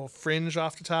like a little fringe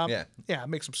off the top. Yeah. Yeah, it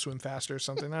makes them swim faster or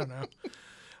something. I don't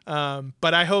know.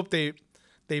 But I hope they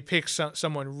pick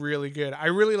someone really good. I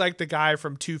really like the guy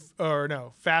from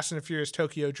Fast and the Furious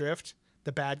Tokyo Drift,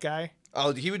 the bad guy.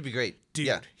 Oh, he would be great. Dude,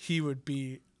 Yeah. he would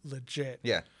be legit.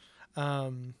 Yeah.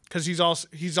 Because he's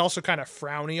also kind of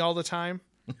frowny all the time.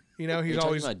 You know, he's You're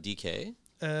always, talking about DK,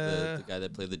 the guy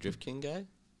that played the Drift King guy,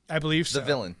 I believe so. The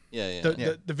villain. yeah.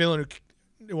 The villain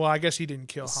who, well, I guess he didn't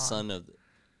kill Han. Son of.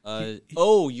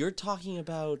 Oh, you're talking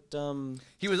about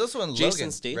He was also in Jason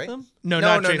Logan, Statham? right? No, No,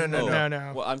 not no, Jason. no,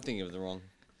 no. Well, I'm thinking of the wrong.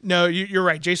 No, you're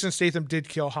right. Jason Statham did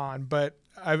kill Han, but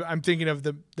I'm thinking of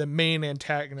the main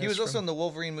antagonist. He was also in the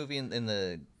Wolverine movie in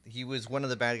the... He was one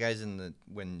of the bad guys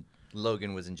when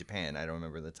Logan was in Japan. I don't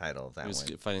remember the title of that He was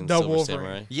one. fighting The the Silver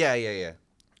Wolverine. Samurai. Yeah.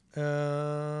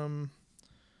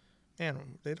 Man,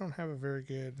 they don't have a very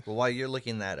good. Well, while you're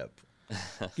looking that up,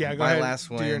 Yeah, go My ahead. last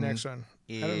Do your one next one.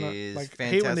 I don't know. is Like, I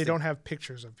hate when they Fantastic- don't have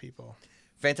pictures of people.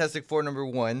 Fantastic Four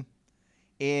 #1,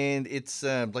 and it's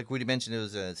like we mentioned, it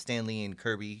was Stan Lee and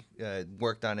Kirby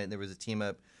worked on it. And there was a team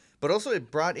up, but also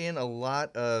it brought in a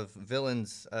lot of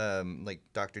villains like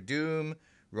Doctor Doom,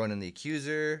 Ronan the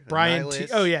Accuser, Brian T. Annihilus,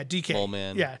 Oh yeah, DK. Mole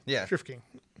Man. Yeah. Drift King.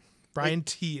 Brian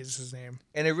T. is his name.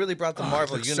 and it really brought the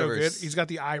Marvel Looks so universe. good. He's got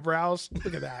the eyebrows.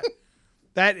 Look at that.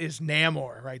 That is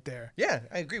Namor right there. Yeah,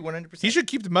 I agree 100%. He should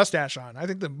keep the mustache on. I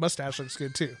think the mustache looks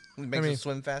good too. It makes him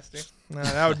swim faster. No,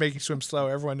 that would make you swim slow.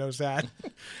 Everyone knows that.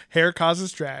 Hair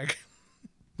causes drag.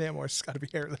 Namor's got to be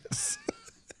hairless.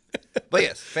 But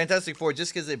yes, Fantastic Four,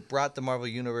 just because it brought the Marvel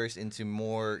Universe into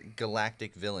more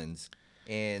galactic villains,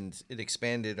 and it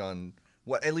expanded on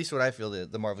at least what I feel,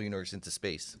 the Marvel Universe into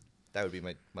space. That would be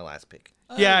my last pick.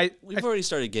 Yeah, We've already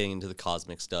started getting into the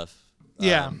cosmic stuff.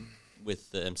 Yeah. With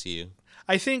the MCU.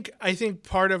 I think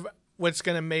part of what's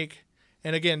going to make,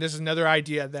 and again, this is another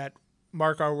idea that,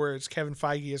 mark our words, Kevin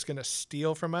Feige is going to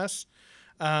steal from us.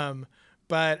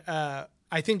 But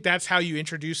I think that's how you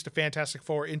introduce the Fantastic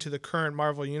Four into the current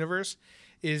Marvel universe,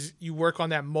 is you work on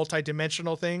that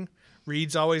multi-dimensional thing.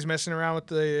 Reed's always messing around with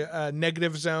the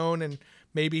negative zone, and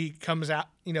maybe he comes out,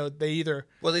 they either...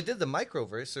 Well, they did the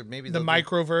microverse, or maybe The they'll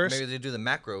microverse. Maybe they do the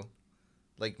macro.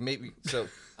 Like, maybe, so...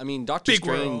 I mean, Doctor Big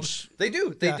world. Strange. They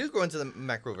do. They Yeah. do go into the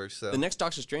macroverse, so... The next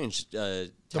Doctor Strange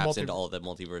taps into all of that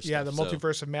multiverse Yeah, stuff. the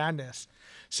multiverse of madness.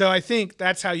 So I think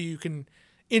that's how you can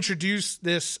introduce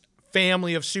this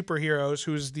family of superheroes,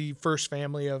 who's the first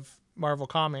family of Marvel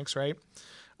Comics, right?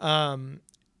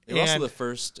 They were also and- the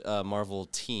first Marvel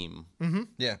team.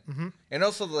 Yeah. And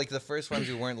also, like, the first ones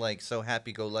who weren't, like, so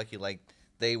happy-go-lucky, like,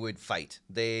 they would fight.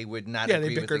 They would not Yeah, they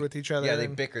agree bickered with with each other Yeah, they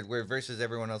and- bickered, where versus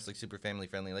everyone else, like, super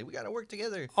family-friendly. Like, we got to work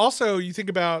together. Also, you think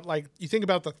about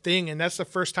the Thing, and that's the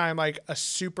first time like a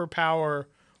superpower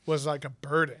was like a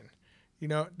burden,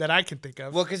 that I can think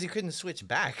of. Well, because he couldn't switch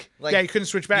back. Like, Yeah, he couldn't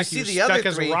switch back. You He see was the stuck other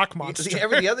as a three, rock monster.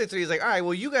 The other three is like, all right,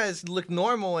 well, you guys look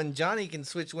normal, and Johnny can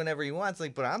switch whenever he wants.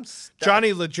 Like, but I'm stuck.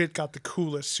 Johnny legit got the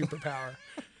coolest superpower.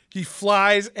 He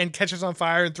flies and catches on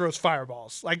fire and throws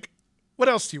fireballs. Like, what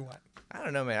else do you want? I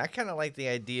don't know, man. I kind of like the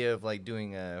idea of like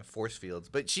doing force fields,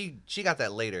 but she got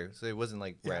that later, so it wasn't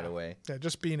like right away. Yeah,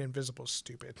 just being invisible is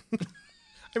stupid.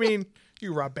 I mean,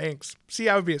 you rob banks. See,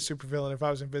 I would be a supervillain if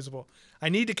I was invisible. I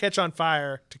need to catch on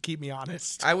fire to keep me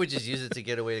honest. I would just use it to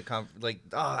get away to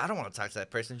I don't want to talk to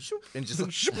that person, and just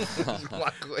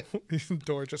walk away. The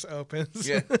door just opens.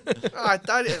 Yeah. I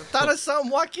thought I saw him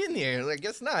walk in here. I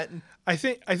guess not. I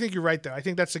think you're right though. I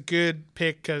think that's a good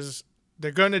pick because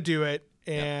they're going to do it,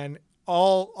 and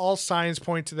all signs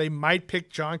point to they might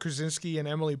pick John Krasinski and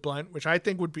Emily Blunt, which I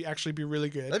think would actually be really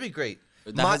good. That'd be great.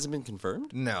 That hasn't been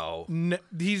confirmed? No.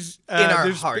 He's in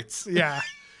our hearts. Yeah.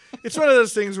 It's one of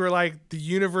those things where like the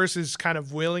universe is kind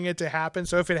of willing it to happen.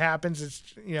 So if it happens, it's,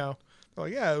 well,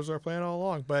 yeah, it was our plan all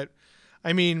along. But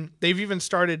I mean, they've even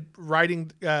started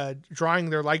drawing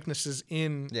their likenesses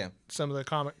in some of the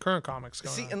current comics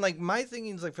going on. And like my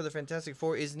thinking is like for the Fantastic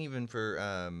Four isn't even for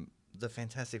the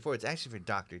Fantastic Four. It's actually for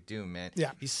Doctor Doom, man.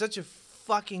 Yeah. He's such a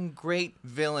fucking great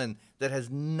villain that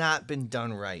has not been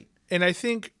done right. And I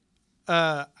think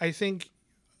the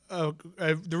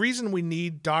reason we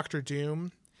need Doctor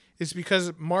Doom is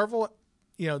because Marvel,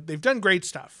 they've done great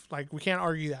stuff. Like, we can't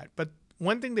argue that. But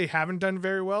one thing they haven't done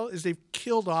very well is they've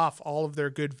killed off all of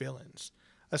their good villains.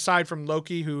 Aside from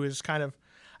Loki, who is kind of,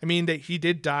 he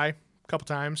did die a couple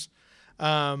times,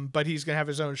 but he's going to have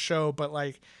his own show. But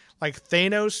like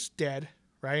Thanos dead,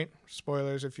 right?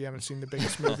 Spoilers if you haven't seen the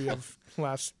biggest movie of the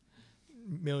last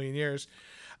million years.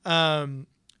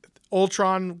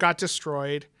 Ultron got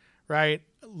destroyed, right?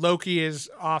 Loki is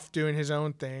off doing his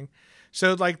own thing.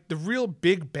 So, like, the real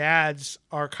big bads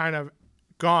are kind of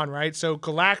gone, right? So,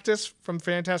 Galactus from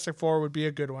Fantastic Four would be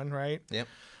a good one, right? Yep.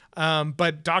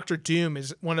 But Doctor Doom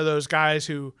is one of those guys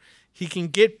who he can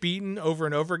get beaten over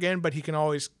and over again, but he can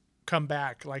always come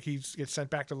back. Like, he gets sent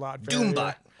back to Latveria.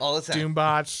 Doombot. All the time.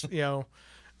 Doombots,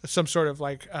 some sort of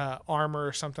like armor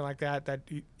or something like that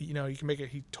you can make it.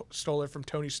 He stole it from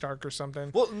Tony Stark or something.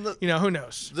 Well, who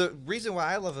knows? The reason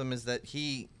why I love him is that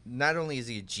he not only is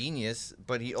he a genius,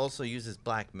 but he also uses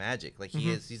black magic. Like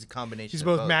he's a combination. He's of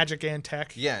both magic and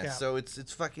tech. Yeah, so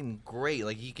it's fucking great.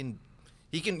 Like you can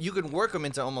work him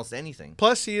into almost anything.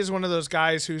 Plus, he is one of those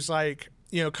guys who's like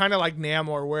kind of like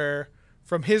Namor, where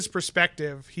from his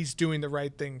perspective, he's doing the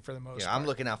right thing for the most part. I'm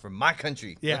looking out for my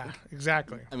country. Yeah,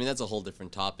 exactly. I mean, that's a whole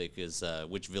different topic, is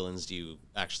which villains do you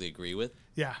actually agree with?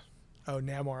 Yeah. Oh,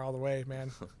 Namor all the way,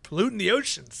 man. Polluting the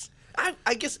oceans.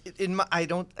 I guess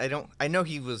I know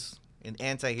he was an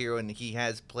anti-hero and he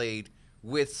has played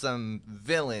with some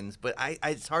villains, but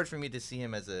it's hard for me to see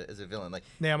him as a villain. Like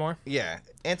Namor? Yeah,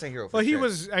 anti-hero for Well, he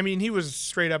sure. he was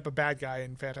straight up a bad guy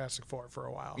in Fantastic Four for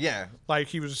a while. Yeah. Like,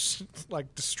 he was,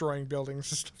 like, destroying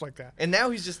buildings and stuff like that. And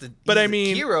now he's just a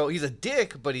hero. He's a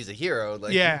dick, but he's a hero.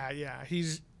 Like, yeah.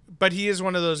 But he is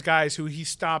one of those guys who he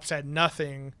stops at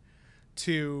nothing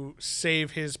to save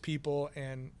his people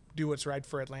and do what's right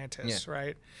for Atlantis,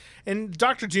 right? And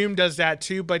Doctor Doom does that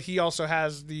too, but he also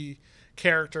has the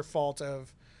character fault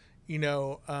of,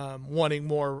 wanting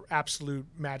more absolute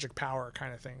magic power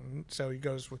kind of thing. So he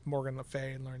goes with Morgan Le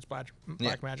Fay and learns black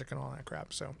magic and all that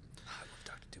crap. So, I love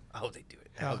Doctor Doom. How they do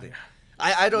it.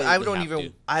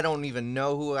 yeah. I don't even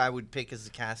know who I would pick as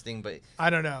the casting, but I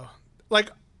don't know. Like,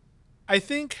 I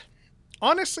think,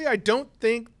 honestly, I don't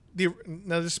think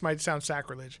now this might sound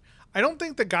sacrilege. I don't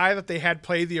think the guy that they had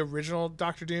play the original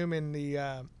Doctor Doom in the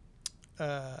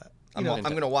I'm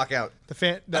going to walk out. the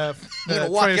 20th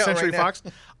walk out Century right now. Fox,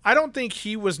 I don't think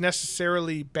he was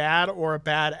necessarily bad or a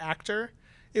bad actor.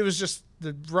 It was just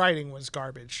the writing was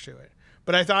garbage to it.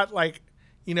 But I thought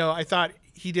I thought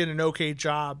he did an okay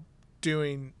job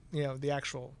doing, the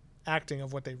actual acting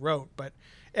of what they wrote. But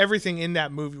everything in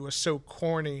that movie was so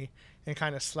corny and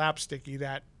kind of slapsticky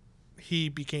that he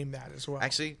became that as well.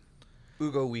 Actually,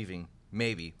 Hugo Weaving.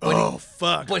 Maybe.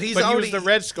 Fuck! But he was the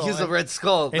Red Skull. He's the Red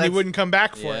Skull, and he wouldn't come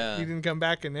back for Yeah. it. He didn't come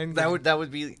back, and then that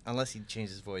would be unless he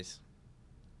changed his voice.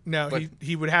 No, but-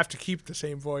 he would have to keep the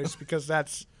same voice because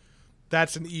that's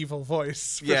an evil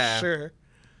voice for Yeah. sure.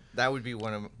 That would be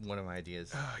one of my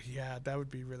ideas. Oh yeah, that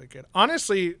would be really good.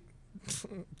 Honestly,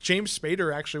 James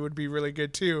Spader actually would be really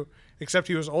good too, except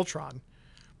he was Ultron,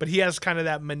 but he has kind of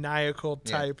that maniacal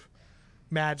type,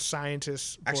 mad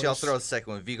scientist. Actually, I'll voice. throw a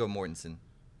second one. Viggo Mortensen.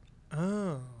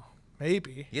 Oh,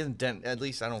 maybe He hasn't done. At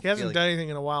least I don't. he hasn't feel done anything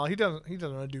in a while. He doesn't want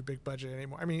to do big budget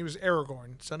anymore. I mean, he was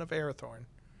Aragorn, son of Arathorn,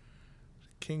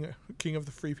 king of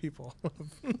the free people.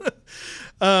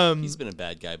 He's been a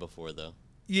bad guy before, though.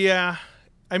 Yeah,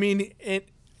 I mean,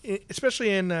 especially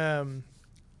in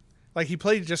like he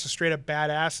played just a straight up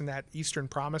badass in that Eastern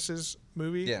Promises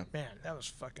movie. Yeah. Man, that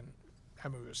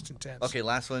movie was intense. Okay,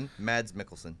 last one. Mads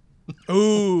Mikkelsen.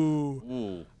 Ooh,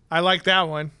 Ooh. I like that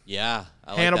one. Yeah,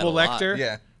 I like Hannibal that a lot. Lecter.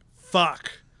 Yeah.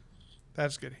 Fuck.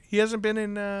 That's good. He hasn't been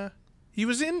in. He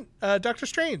was in Doctor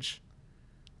Strange.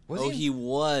 Was Oh, he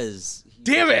was.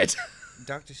 Damn it!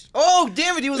 Oh,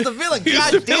 damn it! He was the villain.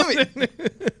 God damn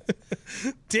it!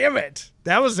 Damn it!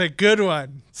 That was a good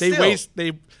one.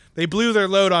 They blew their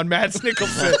load on Mads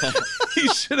Nicholson. He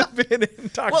should have been in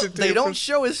Doctor. Well, they don't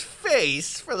show his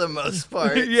face for the most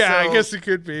part. Yeah, I so- guess it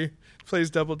could be. Plays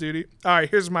double duty. All right,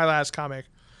 here's my last comic.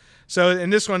 So,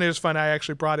 and this one is fun. I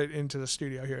actually brought it into the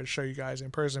studio here to show you guys in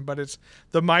person, but it's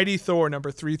The Mighty Thor number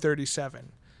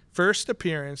 337. First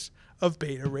appearance of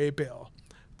Beta Ray Bill,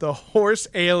 the horse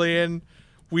alien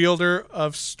wielder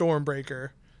of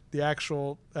Stormbreaker, the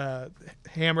actual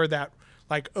hammer that,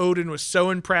 like, Odin was so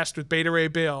impressed with Beta Ray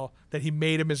Bill that he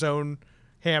made him his own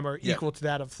hammer equal to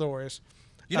that of Thor's.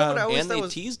 You know what I always And thought they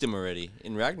was teased him already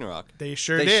in Ragnarok. They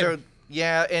sure they did. showed.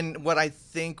 Yeah, and what I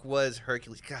think was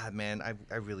Hercules. God, man,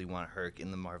 I really want Herc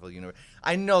in the Marvel universe.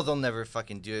 I know they'll never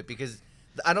fucking do it because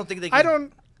I don't think they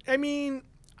can.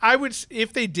 I would,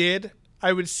 if they did,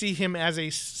 I would see him as a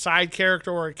side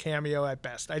character or a cameo at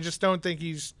best. I just don't think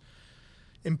he's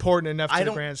important enough to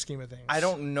the grand scheme of things. I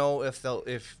don't know if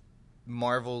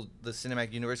Marvel, the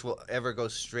cinematic universe, will ever go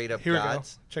straight up Here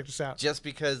gods. we go. Check this out. Just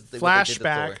because what they did to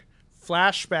Thor.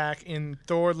 Flashback in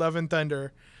Thor: Love and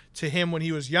Thunder to him when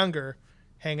he was younger,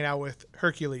 hanging out with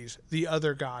Hercules, the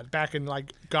other god, back in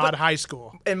like high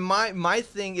school. And my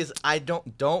thing is, I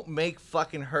don't make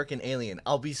fucking Herc an alien.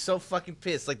 I'll be so fucking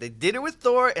pissed. Like they did it with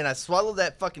Thor, and I swallowed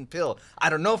that fucking pill. I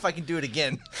don't know if I can do it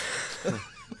again.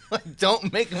 Like,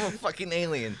 don't make him a fucking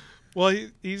alien. Well,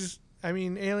 he's. I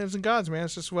mean, aliens and gods, man.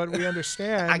 It's just what we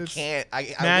understand. I It's can't.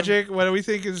 magic. What we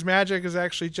think is magic is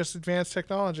actually just advanced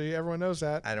technology. Everyone knows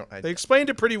that. They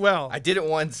explained it pretty well. I did it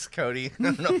once, Cody. I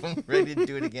don't know if I'm ready to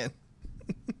do it again.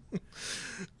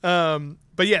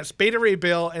 But yes, Beta Ray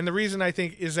Bill, and the reason I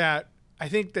think is that I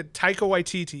think that Taika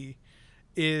Waititi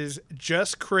is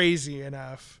just crazy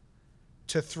enough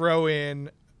to throw in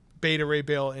Beta Ray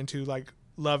Bill into like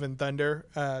Love and Thunder,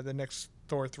 the next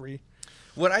Thor 3.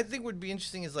 What I think would be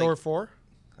interesting is like Thor 4?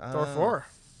 Thor 4.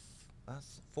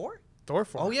 4? Thor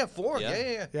 4. Oh yeah, 4. Yeah.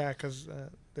 Yeah. Yeah, because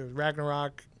there was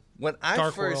Ragnarok. When I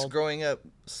Dark first World. growing up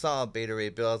saw Beta Ray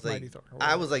Bill, Mighty Thor.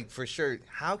 I was like, for sure,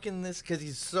 how can this? Because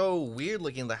he's so weird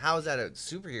looking. Like, how is that a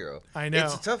superhero? I know.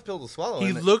 It's a tough pill to swallow. He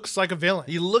and looks like a villain.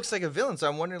 he looks like a villain. So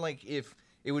I'm wondering, like, if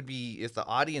it would be if the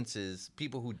audiences,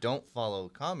 people who don't follow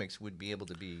comics, would be able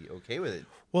to be okay with it.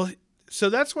 Well, so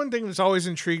that's one thing that's always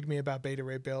intrigued me about Beta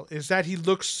Ray Bill is that he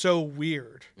looks so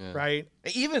weird, right?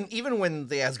 Even when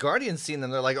the Asgardians seen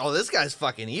them, they're like, "Oh, this guy's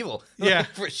fucking evil." Yeah.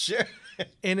 for sure.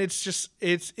 And it's just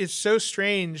it's so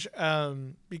strange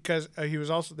because he was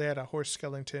also they had a horse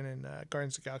skeleton in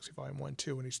Guardians of the Galaxy Volume 1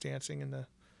 too when he's dancing in the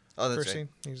That's first right. scene.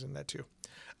 He's in that too.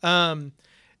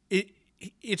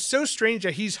 It's so strange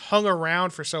that he's hung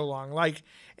around for so long, like,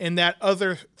 and that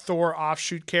other Thor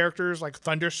offshoot characters like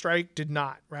Thunderstrike did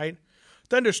not, right?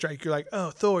 Thunderstrike, you're like,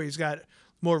 oh, Thor, he's got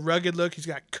more rugged look. He's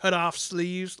got cut off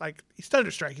sleeves. Like, he's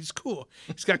Thunderstrike. He's cool.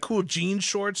 He's got cool jean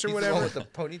shorts or He's the whatever. one with the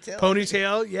ponytail.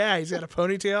 Ponytail, yeah, he's got a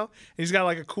ponytail. He's got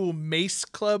like a cool mace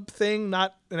club thing,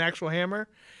 not an actual hammer.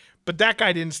 But that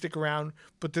guy didn't stick around.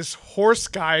 But this horse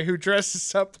guy who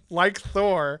dresses up like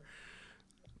Thor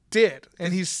did,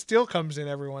 and he still comes in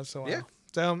every once in a while. Yeah.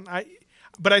 So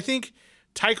but I think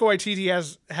Taika Waititi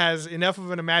has enough of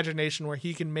an imagination where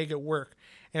he can make it work.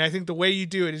 And I think the way you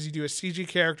do it is you do a CG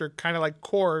character, kind of like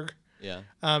Korg. Yeah.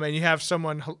 And you have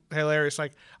someone hilarious.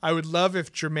 Like, I would love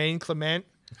if Jermaine Clement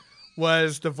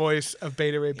was the voice of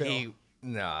Beta Ray Bill.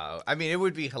 No, I mean it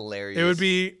would be hilarious. It would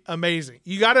be amazing.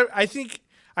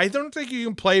 I don't think you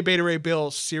can play Beta Ray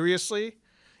Bill seriously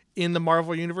in the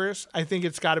Marvel universe. I think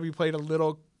it's got to be played a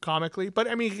little comically, but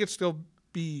I mean, it could still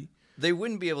be. They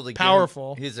wouldn't be able to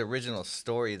Powerful. give him his original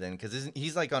story then, because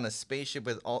he's like on a spaceship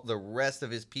with all the rest of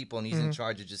his people, and he's in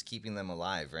charge of just keeping them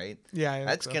alive, right? Yeah, I think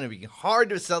that's so. gonna be hard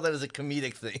to sell that as a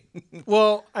comedic thing.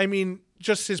 Well, I mean,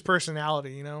 just his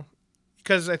personality,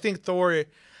 because I think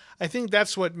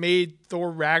that's what made Thor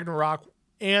Ragnarok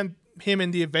and him in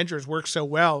the Avengers work so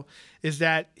well, is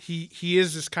that he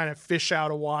is this kind of fish out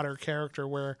of water character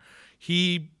where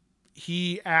he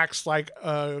acts like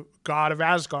a god of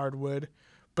Asgard would,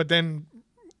 but then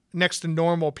next to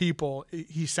normal people,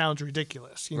 he sounds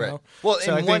ridiculous, Right. know? Well,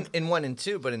 So in 1 and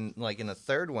 2, but in the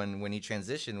third one, when he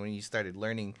transitioned, when he started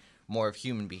learning more of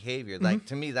human behavior, like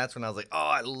to me, that's when I was like, oh,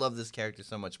 I love this character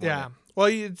so much more. Yeah. Well,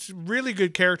 it's really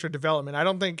good character development. I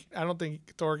don't think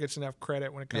Thor gets enough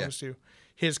credit when it comes to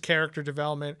his character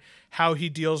development, how he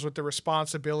deals with the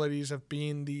responsibilities of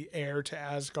being the heir to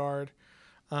Asgard,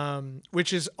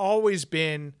 which has always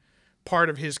been part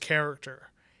of his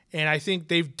character. And I think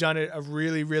they've done it a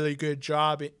really, really good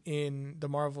job in the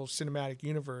Marvel Cinematic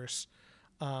Universe.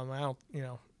 I don't,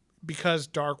 because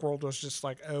Dark World was just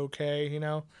like, okay, I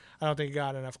don't think it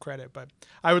got enough credit, but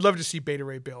I would love to see Beta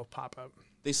Ray Bill pop up.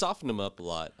 They softened him up a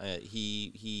lot.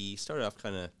 He started off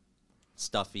kind of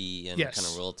stuffy and kind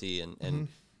of royalty, and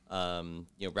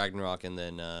Ragnarok and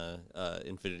then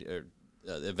Infinity or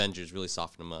Avengers really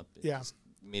softened him up. It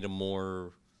made him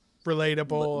more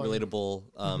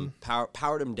relatable.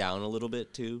 Powered him down a little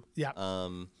bit too. Yeah.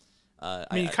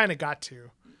 You kind of got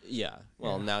to. Yeah.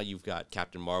 Well, now you've got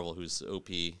Captain Marvel, who's OP.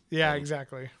 Yeah,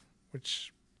 exactly.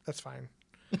 Which that's fine.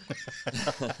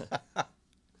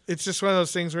 It's just one of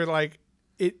those things where like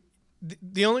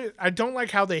I don't like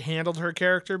how they handled her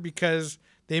character because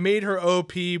they made her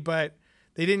OP, but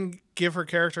they didn't give her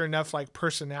character enough like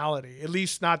personality. At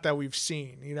least not that we've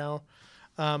seen,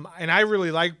 And I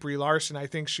really like Brie Larson. I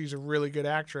think she's a really good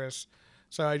actress.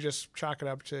 So I just chalk it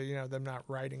up to, them not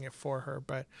writing it for her.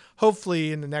 But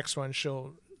hopefully in the next one,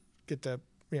 she'll get to,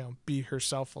 be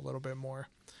herself a little bit more.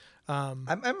 I'm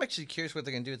actually curious what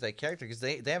they're going to do with that character because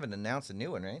they haven't announced a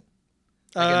new one, right?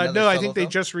 No, I think they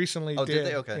just recently did. Did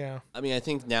they? Okay. Yeah. I mean, I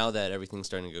think now that everything's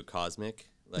starting to go cosmic,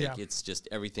 it's just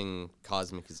everything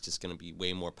cosmic is just going to be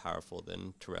way more powerful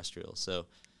than terrestrial. So,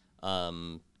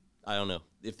 I don't know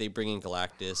if they bring in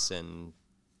Galactus and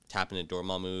tap into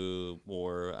Dormammu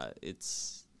more.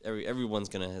 It's everyone's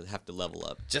going to have to level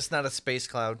up. Just not a space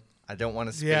cloud. I don't want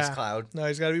a space cloud. No,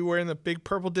 he's got to be wearing the big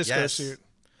purple disco suit.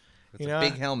 With a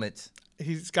big helmet.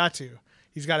 He's got to.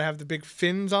 He's got to have the big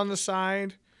fins on the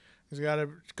side. He's got to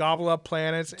gobble up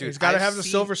planets. Dude, he's got to have the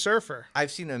Silver Surfer.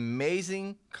 I've seen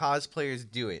amazing cosplayers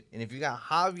do it. And if you got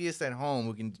hobbyists at home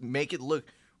who can make it look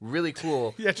really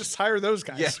cool. Yeah, just hire those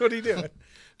guys. Yeah. What are you doing?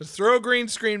 Just throw a green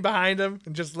screen behind them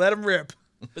and just let them rip.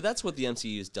 But that's what the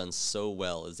MCU has done so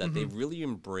well is that they've really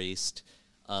embraced,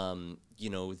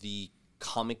 the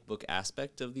comic book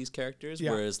aspect of these characters. Yeah.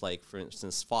 Whereas, like, for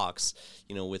instance, Fox,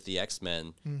 with the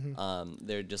X-Men,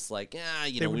 they're just like,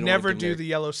 they would never do the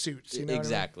yellow suits.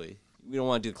 Exactly. What I mean? We don't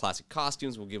want to do the classic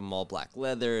costumes. We'll give them all black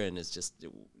leather, and it's just,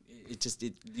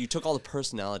 you took all the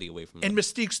personality away from them. And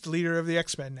Mystique's the leader of the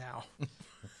X-Men now.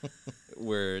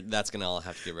 Where that's gonna all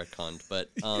have to get retconned, but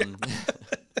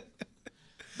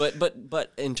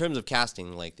but in terms of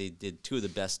casting, like they did two of the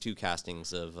best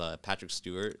castings of Patrick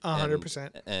Stewart,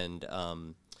 100%, and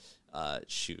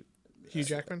Hugh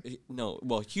Jackman.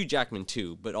 Hugh Jackman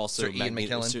too, but also Sir Ian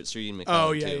McKellen. Sir Ian McKellen.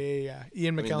 Oh yeah, too. yeah.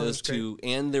 Ian McKellen. Those two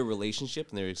and their relationship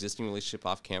and their existing relationship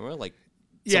off camera, like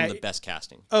some of the best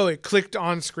casting. Oh, it clicked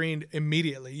on screen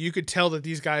immediately. You could tell that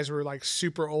these guys were like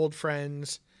super old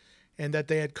friends. And that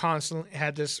they had constantly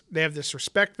had they have this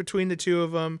respect between the two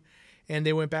of them, and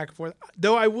they went back and forth.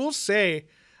 Though I will say,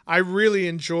 I really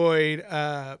enjoyed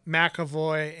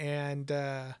McAvoy and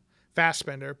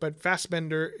Fassbender, but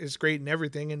Fassbender is great in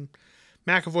everything, and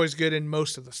McAvoy's good in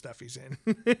most of the stuff he's in.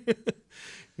 But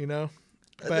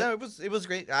it was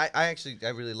great. I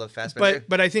really love Fassbender.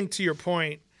 But I think to your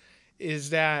point is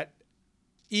that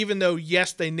even though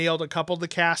yes they nailed a couple of the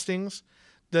castings.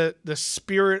 The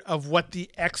spirit of what the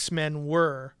X-Men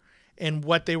were and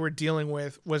what they were dealing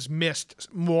with was missed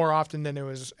more often than it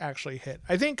was actually hit.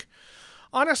 I think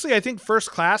First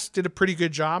Class did a pretty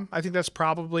good job. I think that's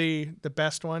probably the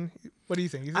best one. What do you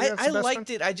think? I liked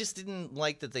it. I just didn't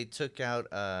like that they took out,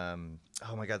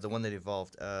 oh my God, the one that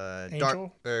evolved.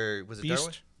 Angel? Was it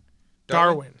Beast?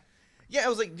 Darwin? Yeah, I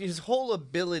was like, his whole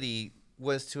ability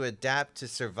was to adapt to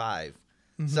survive.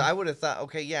 So I would have thought,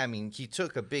 okay, yeah, I mean, he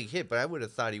took a big hit, but I would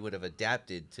have thought he would have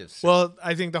adapted to. Well,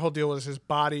 I think the whole deal was his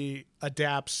body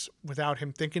adapts without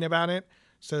him thinking about it.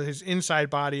 So his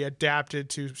inside body adapted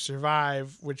to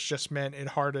survive, which just meant it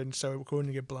hardened so it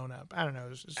couldn't get blown up. I don't know.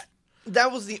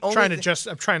 That was the only.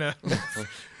 I'm trying to.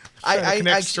 I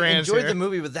enjoyed the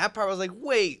movie, but that part I was like,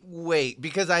 wait,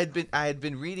 because I had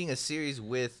been reading a series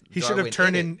with. He should have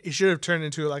turned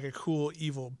into like a cool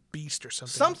evil beast or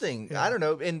something. Yeah. I don't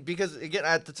know, and because again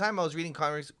at the time I was reading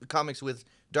comics with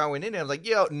Darwin in it, I was like,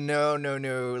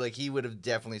 no, like he would have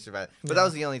definitely survived. But that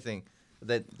was the only thing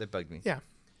that bugged me. Yeah,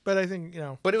 but I think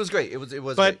But it was great. It was.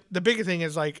 But great. the big thing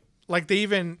is like they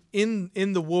even in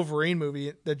the Wolverine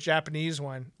movie, the Japanese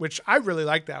one, which I really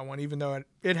like that one, even though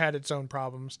it had its own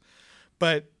problems.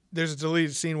 But there's a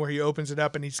deleted scene where he opens it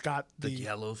up and he's got the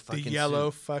yellow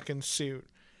fucking suit,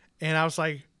 and I was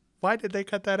like, why did they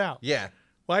cut that out? Yeah.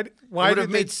 Why would have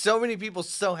made so many people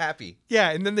so happy. Yeah,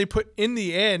 and then they put in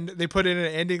an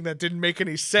ending that didn't make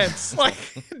any sense. Like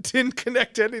it didn't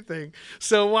connect to anything.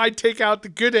 So why take out the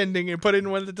good ending and put in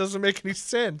one that doesn't make any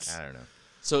sense? I don't know.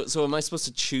 So am I supposed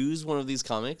to choose one of these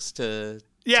comics to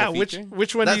Yeah, to which feature?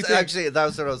 one do you That's think? actually that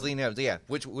was what I was leaning up. Yeah,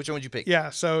 which one would you pick?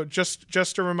 Yeah, so just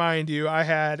to remind you, I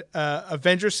had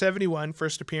Avengers 71,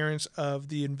 first appearance of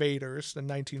the Invaders, the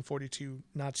 1942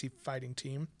 Nazi fighting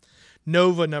team.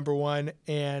 Nova #1,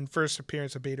 and first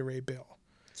appearance of Beta Ray Bill.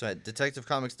 So I had Detective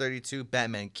Comics 32,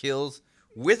 Batman Kills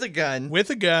with a gun. With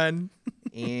a gun.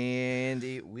 And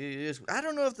it was, I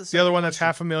don't know if The other one that's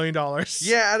 $500,000.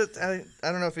 Yeah, I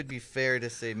don't know if it'd be fair to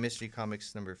say Mystery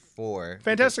Comics #4.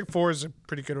 Fantastic Four is a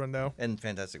pretty good one, though. And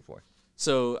Fantastic Four.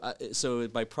 So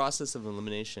by process of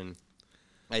elimination,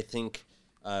 I think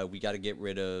we got to get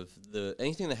rid of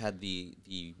anything that had the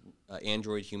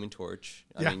Android Human Torch.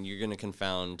 I mean, you're going to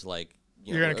confound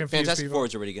You're gonna confuse Fantastic people. Four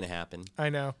is already going to happen. I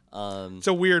know. It's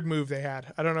a weird move they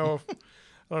had. I don't know.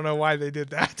 I don't know why they did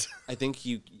that. I think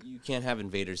you can't have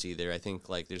Invaders either. I think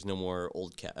there's no more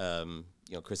old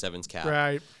Chris Evans Cap.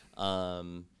 Right.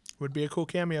 Would be a cool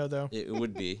cameo though. It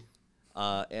would be.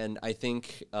 And I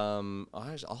think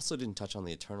I also didn't touch on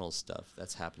the Eternals stuff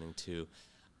that's happening too.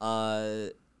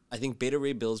 I think Beta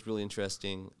Ray Bill is really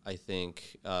interesting. I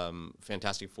think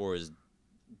Fantastic Four is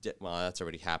that's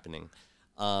already happening.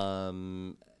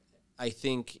 I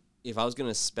think if I was going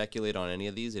to speculate on any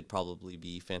of these, it'd probably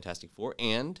be Fantastic Four,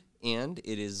 and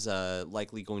it is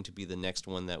likely going to be the next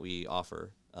one that we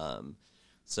offer.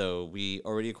 So we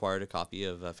already acquired a copy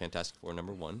of Fantastic Four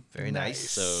 #1. Very nice.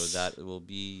 So that will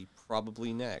be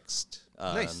probably next.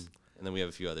 Nice. And then we have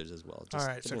a few others as well. All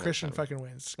right, so depending on Christian timing. fucking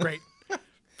wins. Great.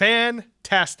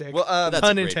 Fantastic. Well, That's a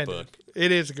pun great intended. book.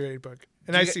 It is a great book,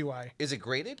 and I see why. Is it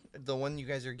graded? The one you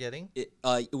guys are getting?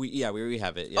 We already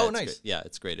have it. Yeah, Oh, it's nice. Yeah,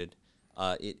 it's graded.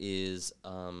 It is.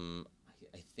 I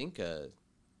think.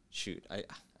 Shoot,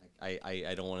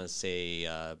 I don't want to say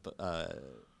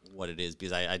what it is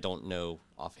because I don't know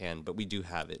offhand, but we do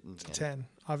have it. It's a 10.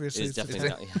 Obviously, It's it's a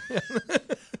definitely 10.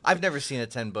 not. I've never seen a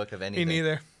 10 book of anything. Me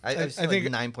neither. I've seen I think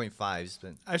 9.5s,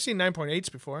 but I've seen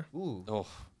 9.8s before. ooh. Oh,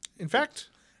 In fact,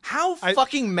 How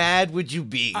fucking mad would you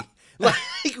be?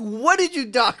 What did you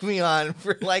dock me on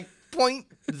for 0.0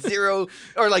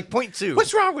 or 0.2?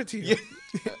 what's wrong with you?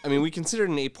 I mean, we considered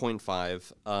an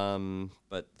 8.5,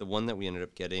 but the one that we ended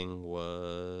up getting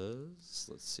was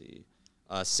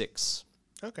 6.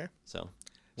 Okay. So,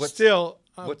 Still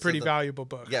a what's pretty the- valuable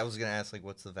book. Yeah, I was gonna ask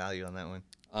what's the value on that one?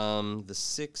 the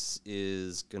 6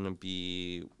 is gonna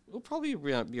be. We'll probably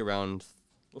be around.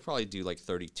 We'll probably do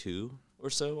 32 or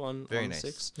so on. Very on nice.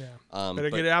 6. Yeah. But- Better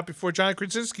get it out before John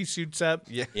Krasinski suits up.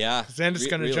 Yeah. Yeah. Then it's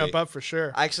going to jump up for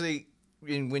sure. Actually,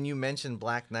 when you mentioned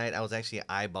Black Knight, I was actually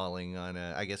eyeballing on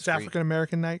I guess It's African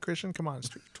American Night, Christian. Come on, it's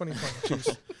 2020.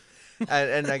 Jeez.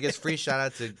 and I guess free shout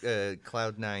out to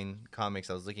Cloud9 Comics.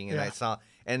 I was looking and Yeah. I saw,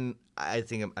 and I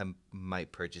think I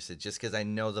might purchase it just because I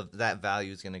know that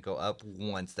value is going to go up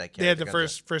once that character They had the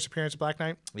comes first appearance of Black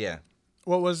Knight. out. Yeah.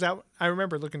 What was that? I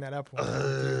remember looking that up. You're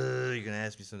going to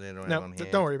ask me something I don't have No, on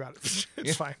hand. don't worry about it.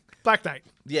 It's fine. Black Knight.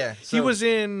 Yeah. He was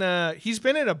in. He's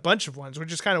been in a bunch of ones,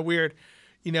 which is kind of weird,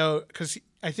 because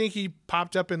I think he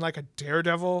popped up in a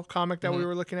Daredevil comic that we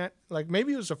were looking at.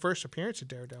 Maybe it was the first appearance of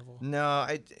Daredevil. No,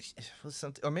 it was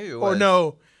something, or maybe it was. Or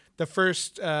no, the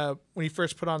first when he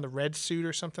first put on the red suit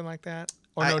or something like that.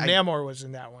 Or no, Namor was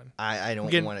in that one. I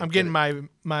don't want to. I'm getting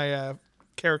my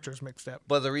characters mixed up.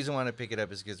 But the reason I want to pick it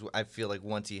up is because I feel like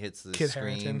once he hits the Kit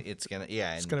screen, Harington. it's gonna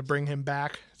It's gonna bring him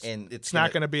back. and It's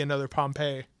not gonna be another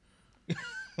Pompeii.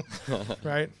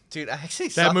 Right? Dude, I actually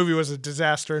That saw movie was a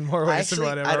disaster in more ways than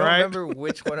whatever, I don't right? remember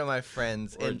which one of my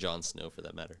friends Or and Jon Snow, for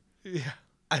that matter. Yeah.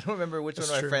 I don't remember which That's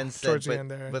one of my true. friends said, Towards the but, end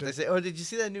there, but they did. say, "Oh, did you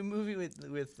see that new movie with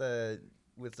the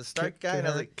Stark guy?" Kit And I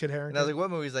was like, Kit and I was Harington. like, "What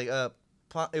movie?" He's like,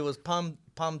 it was Palm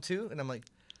 2," and I'm like,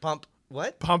 "Palm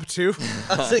what?" Pump 2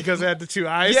 I was like, because it had the two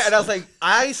eyes. yeah, and I was like,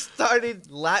 I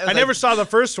started laughing. I never saw the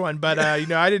first one, but I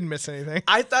didn't miss anything.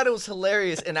 I thought it was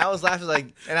hilarious, and I was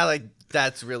laughing and I was like,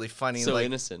 "That's really funny." So like,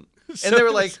 innocent. and they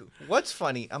were like, "What's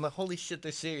funny?" I'm like, "Holy shit,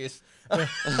 they're serious." I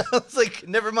was like,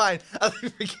 "Never mind." I was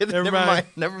like, "Forget it.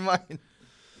 Never mind."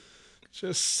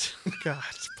 Just God,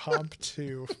 it's Pump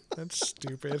 2. That's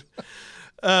stupid.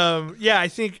 Yeah, I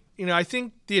think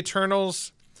the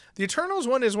Eternals. The Eternals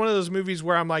one is one of those movies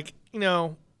where I'm like,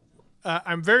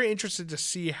 I'm very interested to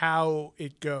see how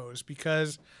it goes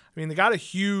because they got a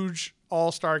huge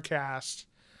all-star cast.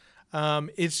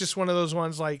 It's just one of those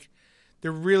ones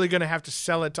they're really going to have to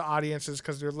sell it to audiences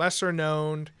because they're lesser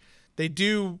known. They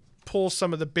do pull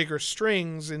some of the bigger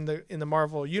strings in the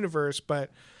Marvel universe, but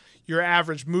your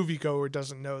average moviegoer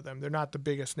doesn't know them. They're not the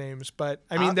biggest names, but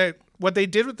what they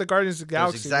did with the Guardians of the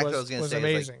Galaxy exactly what I was gonna was say. It's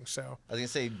amazing. So I was gonna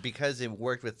say because it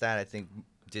worked with that, I think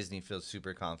Disney feels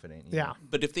super confident. you yeah, know?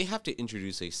 But if they have to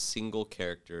introduce a single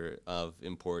character of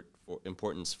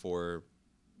importance for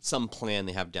some plan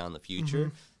they have down the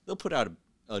future, they'll put out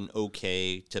an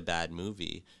okay to bad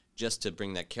movie just to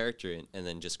bring that character in and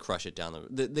then just crush it down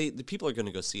the people are going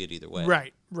to go see it either way.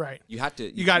 Right. You have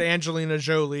to. You got Angelina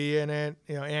Jolie in it,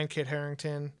 and Kit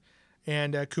Harington,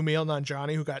 and Kumail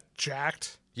Nanjiani, who got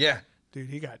jacked. Yeah. Dude,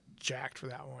 he got jacked for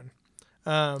that one.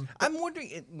 I'm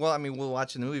wondering. Well, I mean, we'll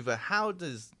watch the movie, but how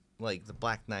does like the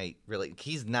Black Knight really?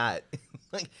 He's not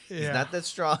he's not that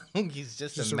strong. He's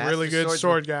just a master really good swordsman.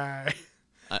 sword guy.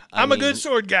 I I'm mean, a good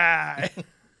sword guy.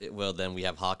 Well, then we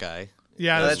have Hawkeye.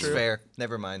 Yeah, No, that's that's true. fair.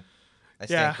 Never mind. I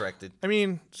stand corrected. I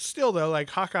mean, still though, like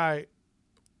Hawkeye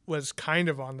was kind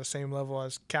of on the same level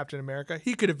as Captain America.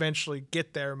 He could eventually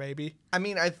get there, maybe. I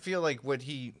mean, I feel like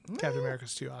Captain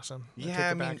America's too awesome. I Yeah, take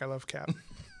I it back. mean- I love Cap.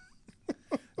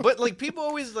 But like people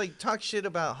always like talk shit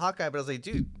about Hawkeye, but I was like,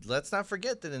 dude, let's not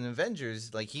forget that in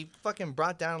Avengers, like he fucking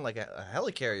brought down like a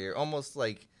helicarrier, almost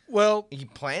like Well, he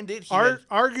planned it. He had-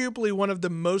 arguably one of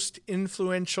the most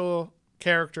influential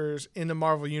characters in the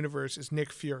Marvel Universe is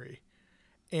Nick Fury.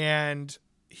 And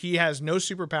he has no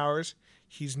superpowers.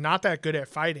 He's not that good at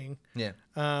fighting. yeah.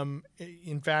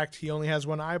 In fact, he only has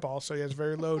one eyeball, so he has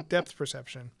very low depth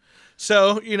perception.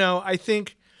 So, I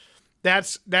think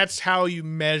that's how you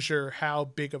measure how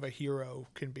big of a hero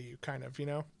can be, kind of,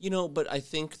 But I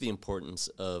think the importance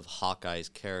of Hawkeye's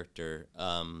character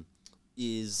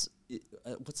is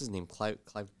what's his name?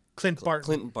 Clint Barton.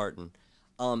 Clinton Barton.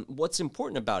 What's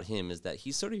important about him is that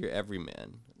he's sort of your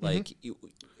everyman. Like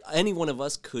any one of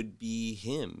us could be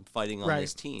him fighting on Right.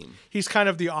 this team. He's kind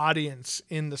of the audience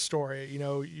in the story.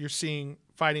 You're seeing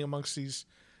fighting amongst these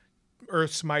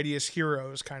Earth's mightiest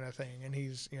heroes kind of thing, and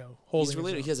he's holding. He's his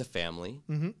related. own. He has a family.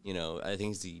 I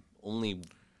think he's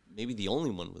maybe the only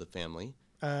one with a family.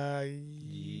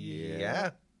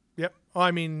 Yeah. Yep. Oh,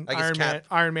 I mean, I guess Cap.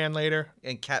 Iron Man later.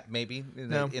 And Cap maybe in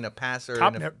No. a pass or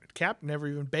Cap, in a, Cap never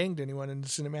even banged anyone in the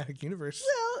cinematic universe.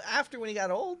 well, after when he got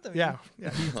old. I mean,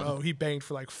 Yeah. He banged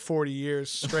for like 40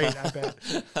 years straight, I bet.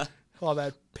 All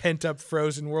that pent up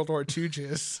frozen World War II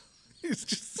jizz. He's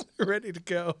just ready to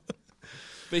go.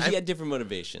 But he had different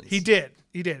motivations. He did.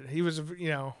 He was,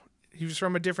 he was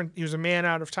from he was a man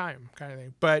out of time kind of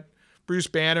thing. But Bruce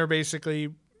Banner basically,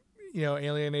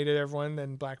 alienated everyone.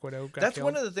 Then Black Widow got That's killed.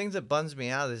 one of the things that bums me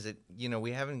out is that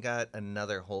we haven't got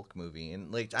another Hulk movie,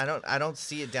 and like I don't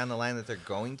see it down the line that they're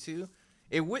going to.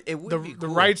 It would be the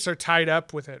cool. rights are tied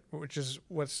up with it, which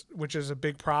is a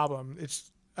big problem.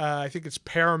 It's I think it's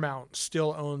Paramount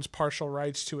still owns partial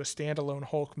rights to a standalone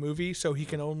Hulk movie, so he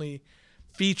can only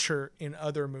feature in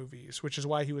other movies, which is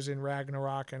why he was in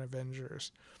Ragnarok and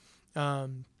Avengers.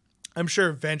 I'm sure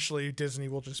eventually Disney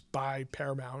will just buy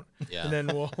Paramount, and then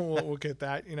we'll get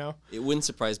that. It wouldn't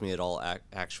surprise me at all,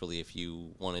 actually, if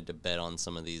you wanted to bet on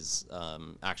some of these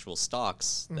actual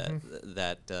stocks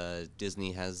that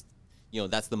Disney has.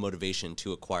 That's the motivation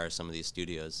to acquire some of these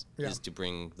studios is to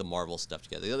bring the Marvel stuff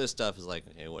together. The other stuff is like,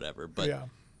 okay, whatever. But yeah.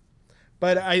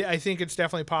 But I think it's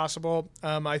definitely possible.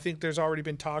 I think there's already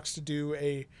been talks to do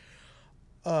a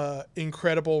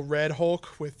Incredible Red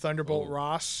Hulk with Thunderbolt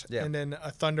Ross, and then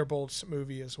a Thunderbolts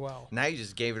movie as well. Now you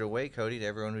just gave it away, Cody, to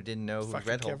everyone who didn't know who Fucking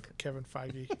Red Hulk. Kevin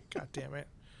Feige. God damn it.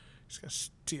 He's going to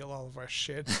steal all of our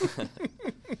shit.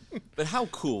 But how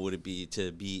cool would it be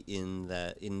to be in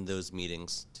those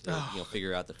meetings to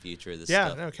figure out the future of this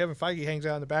stuff? No, Kevin Feige hangs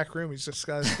out in the back room. He's just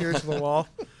got his ear to the wall.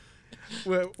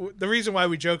 The reason why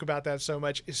we joke about that so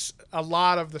much is a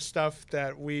lot of the stuff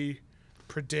that we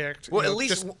predict. Well, at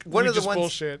least just, one of the just ones.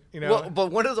 bullshit. Well,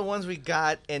 but one of the ones we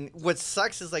got, and what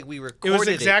sucks is like we It recorded was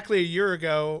exactly a year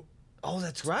ago, Oh,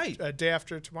 that's right. a day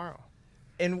after tomorrow.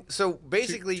 And so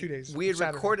basically, 2 days, we had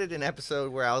Saturday. recorded an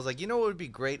episode where I was like, what would be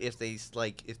great if they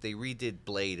redid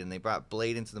Blade and they brought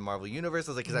Blade into the Marvel universe.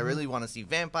 I was like, because I really want to see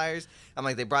vampires. I'm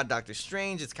like, they brought Doctor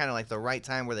Strange. It's kind of like the right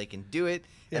time where they can do it.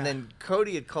 Yeah. And then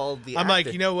Cody had called the. I'm like,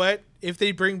 actor. you know what? If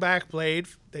they bring back Blade,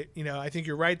 I think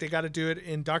you're right. They got to do it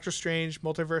in Doctor Strange,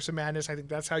 Multiverse of Madness. I think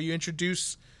that's how you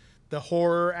introduce the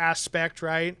horror aspect,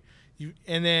 right?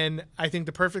 And then I think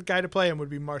the perfect guy to play him would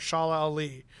be Mahershala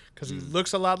Ali because he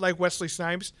looks a lot like Wesley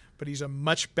Snipes, but he's a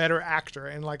much better actor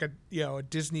and like a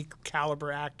Disney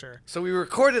caliber actor. So we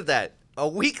recorded that. A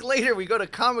week later, we go to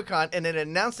Comic-Con and then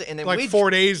announced it, and then Like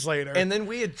 4 days later. And then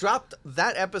we had dropped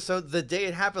that episode the day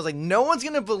it happened. I was like, no one's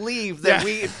gonna believe that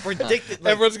we had predicted.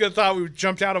 Like, Everyone's gonna thought we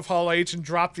jumped out of Hall H and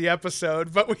dropped the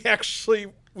episode, but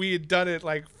we had done it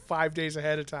like 5 days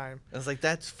ahead of time. I was like,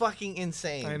 that's fucking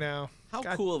insane. I know. How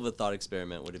God. cool of a thought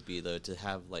experiment would it be though to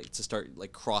have to start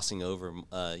crossing over, and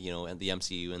the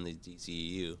MCU and the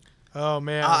DCEU? Oh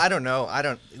man. I don't know.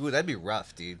 Ooh, that'd be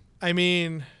rough, dude. I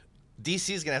mean,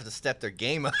 DC's gonna have to step their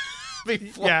game up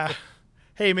before. yeah.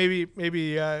 hey, maybe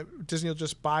Disney will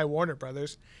just buy Warner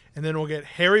Brothers, and then we'll get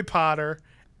Harry Potter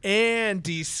and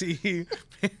DC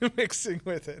mixing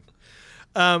with it.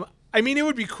 I mean, it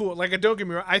would be cool. Like, don't get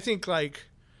me wrong. I think like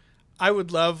I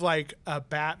would love like a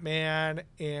Batman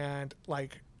and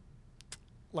like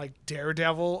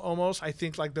Daredevil almost. I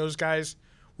think like those guys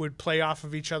would play off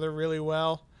of each other really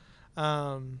well.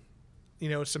 You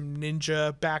know, some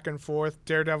ninja back and forth.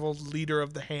 Daredevil, leader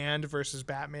of the hand versus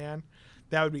Batman.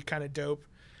 That would be kind of dope.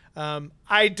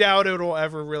 I doubt it'll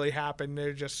ever really happen.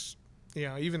 They're just, you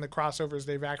know, even the crossovers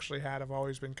they've actually had have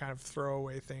always been kind of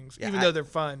throwaway things, even though they're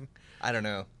fun. I don't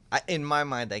know. In my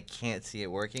mind, I can't see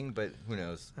it working, but who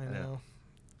knows? I know.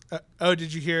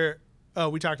 Did you hear? Oh,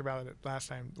 we talked about it last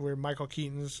time, where Michael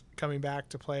Keaton's coming back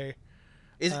to play.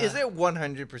 Is it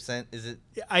 100%? Is it?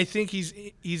 I think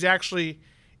he's actually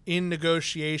in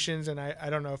negotiations, and I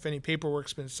don't know if any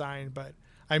paperwork's been signed, but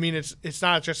I mean it's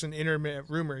not just an intermittent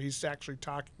rumor. He's actually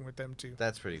talking with them too.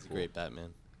 That's pretty cool. Great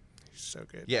Batman. He's so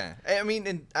good. Yeah, I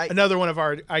mean, another one of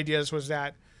our ideas was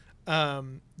that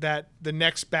that the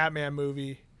next Batman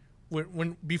movie,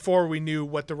 when before we knew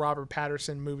what the Robert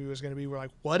Pattinson movie was going to be, we're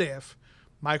like, what if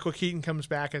Michael Keaton comes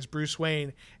back as Bruce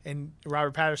Wayne and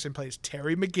Robert Pattinson plays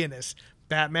Terry McGinnis,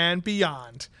 Batman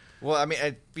Beyond? Well, I mean,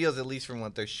 it feels, at least from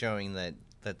what they're showing,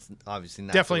 that's obviously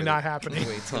not definitely not happening. The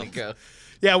way it's going to go.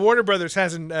 Yeah, Warner Brothers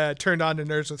hasn't turned on to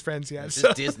Nerds with Friends yet. It's so.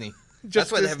 just Disney.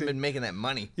 That's why they haven't been making that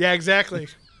money. Yeah, exactly.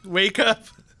 Wake up,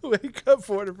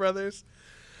 Warner Brothers.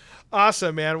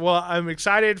 Awesome, man. Well, I'm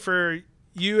excited for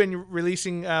you and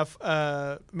releasing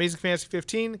Amazing Fantasy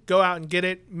 15. Go out and get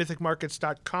it.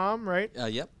 MythicMarkets.com, right?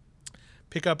 Yep.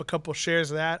 Pick up a couple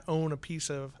shares of that. Own a piece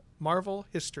of Marvel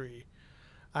history.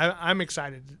 I'm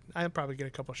excited. I'll probably get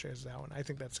a couple shares of that one. I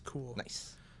think that's cool.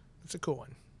 Nice. It's a cool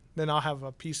one. Then I'll have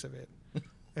a piece of it,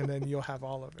 and then you'll have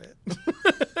all of it.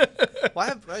 Well, I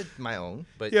have my own,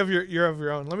 but you have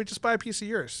your own. Let me just buy a piece of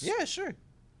yours. Yeah, sure.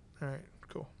 All right,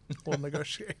 cool. We'll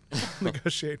negotiate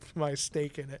my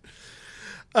stake in it.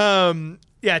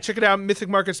 Yeah, check it out,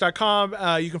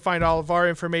 mythicmarkets.com. You can find all of our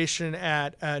information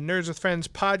at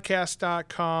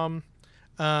nerdswithfriendspodcast.com.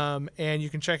 And you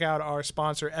can check out our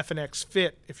sponsor, FNX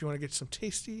Fit, if you want to get some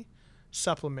tasty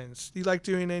supplements. Do you like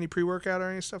doing any pre-workout or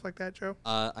any stuff like that, Joe?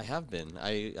 I have been.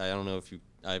 I don't know if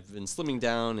I've been slimming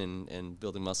down and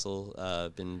building muscle.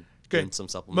 Been doing some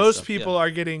supplements. Most stuff, people are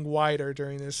getting wider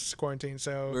during this quarantine,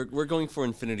 so we're going for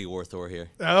Infinity War Thor here.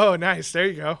 Oh, nice. There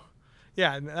you go.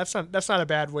 Yeah, that's not a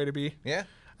bad way to be. Yeah.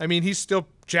 I mean, he's still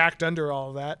jacked under all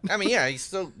of that. I mean, yeah,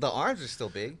 the arms are still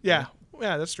big. Yeah,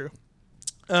 that's true.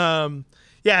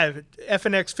 Yeah,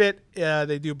 FNX Fit,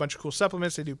 they do a bunch of cool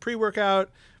supplements. They do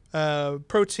pre-workout,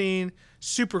 protein.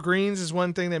 Super Greens is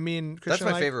one thing that me and Christian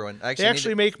That's my favorite one. They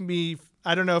actually make me,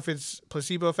 I don't know if it's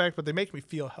placebo effect, but they make me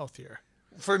feel healthier.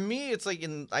 For me, it's like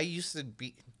I used to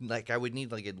be like I would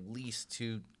need like at least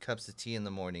 2 cups of tea in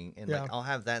the morning, and like I'll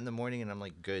have that in the morning, and I'm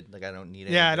like good. Like I don't need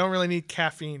it. Yeah, I don't really need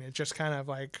caffeine. It just kind of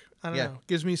like I don't know,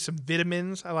 gives me some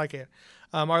vitamins. I like it.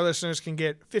 Our listeners can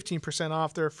get 15%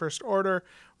 off their first order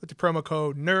with the promo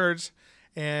code NERDS,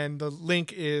 and the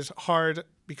link is hard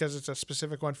because it's a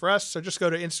specific one for us. So just go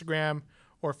to Instagram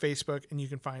or Facebook, and you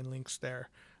can find links there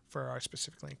for our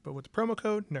specific link. But with the promo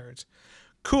code NERDS.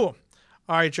 Cool.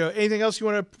 All right, Joe. Anything else you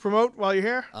want to promote while you're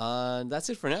here? That's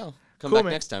it for now. Come Cool, back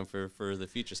man. next time for the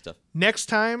future stuff. Next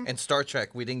time. And Star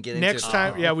Trek, we didn't get into Next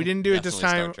time, yeah, we didn't do it this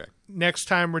Definitely time. Star Trek. Next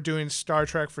time, we're doing Star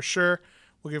Trek for sure.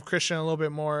 We'll give Christian a little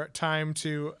bit more time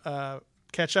to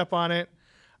catch up on it.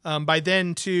 By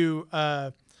then, too,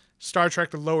 Star Trek: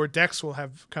 The Lower Decks will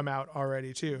have come out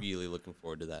already too. Really looking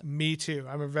forward to that. Me too.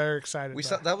 I'm very excited. We about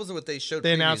saw it. that was what they showed.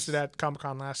 They announced it at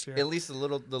Comic-Con last year. At least the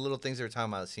little things they were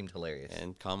talking about seemed hilarious.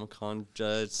 And Comic-Con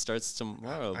starts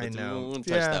tomorrow. I But know. we won't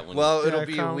Yeah. touch that one. Well, Yeah, it'll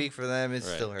be a week for them. It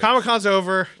still hurts. Comic-Con's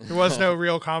over. There was no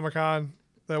real Comic-Con.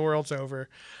 The world's over.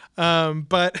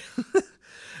 But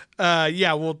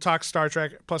yeah, we'll talk Star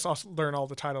Trek. Plus, I'll learn all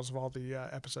the titles of all the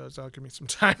episodes. That'll give me some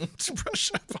time to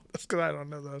brush up on this because I don't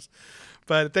know those.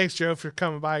 But thanks, Joe, for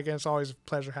coming by again. It's always a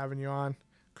pleasure having you on.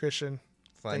 Christian,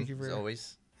 Fun, thank you for as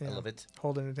always. I love it.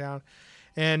 holding it down.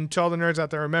 And to all the nerds out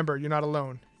there, remember, you're not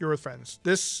alone. You're with friends.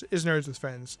 This is Nerds with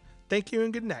Friends. Thank you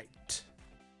and good night.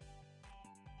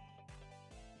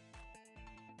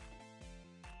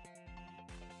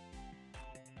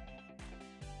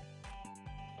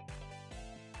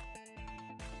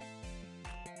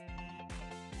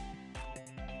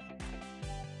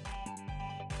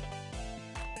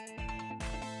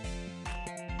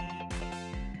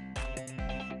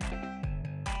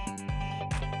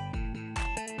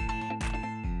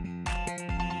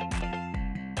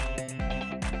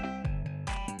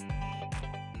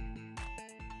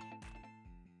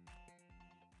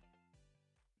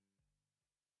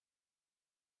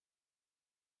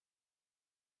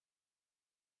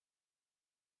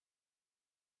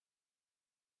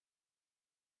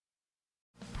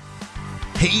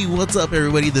 Hey, what's up,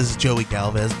 everybody? This is Joey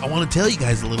Galvez. I want to tell you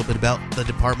guys a little bit about the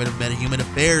Department of Metahuman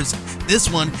Affairs.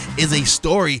 This one is a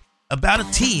story about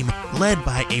a team led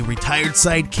by a retired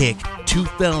sidekick, 2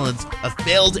 felons, a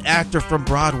failed actor from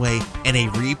Broadway, and a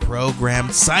reprogrammed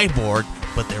cyborg.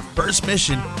 But their first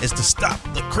mission is to stop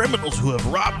the criminals who have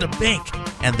robbed a bank,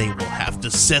 and they will have to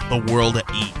set the world at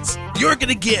ease. You're going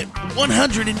to get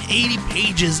 180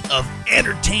 pages of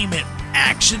entertainment,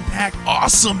 action-packed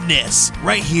awesomeness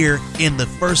right here in the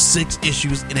first 6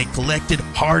 issues in a collected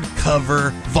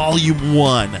hardcover volume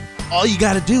 1. All you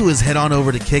got to do is head on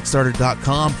over to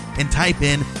Kickstarter.com and type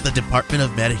in the Department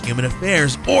of Metahuman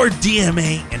Affairs or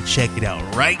DMA and check it out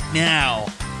right now.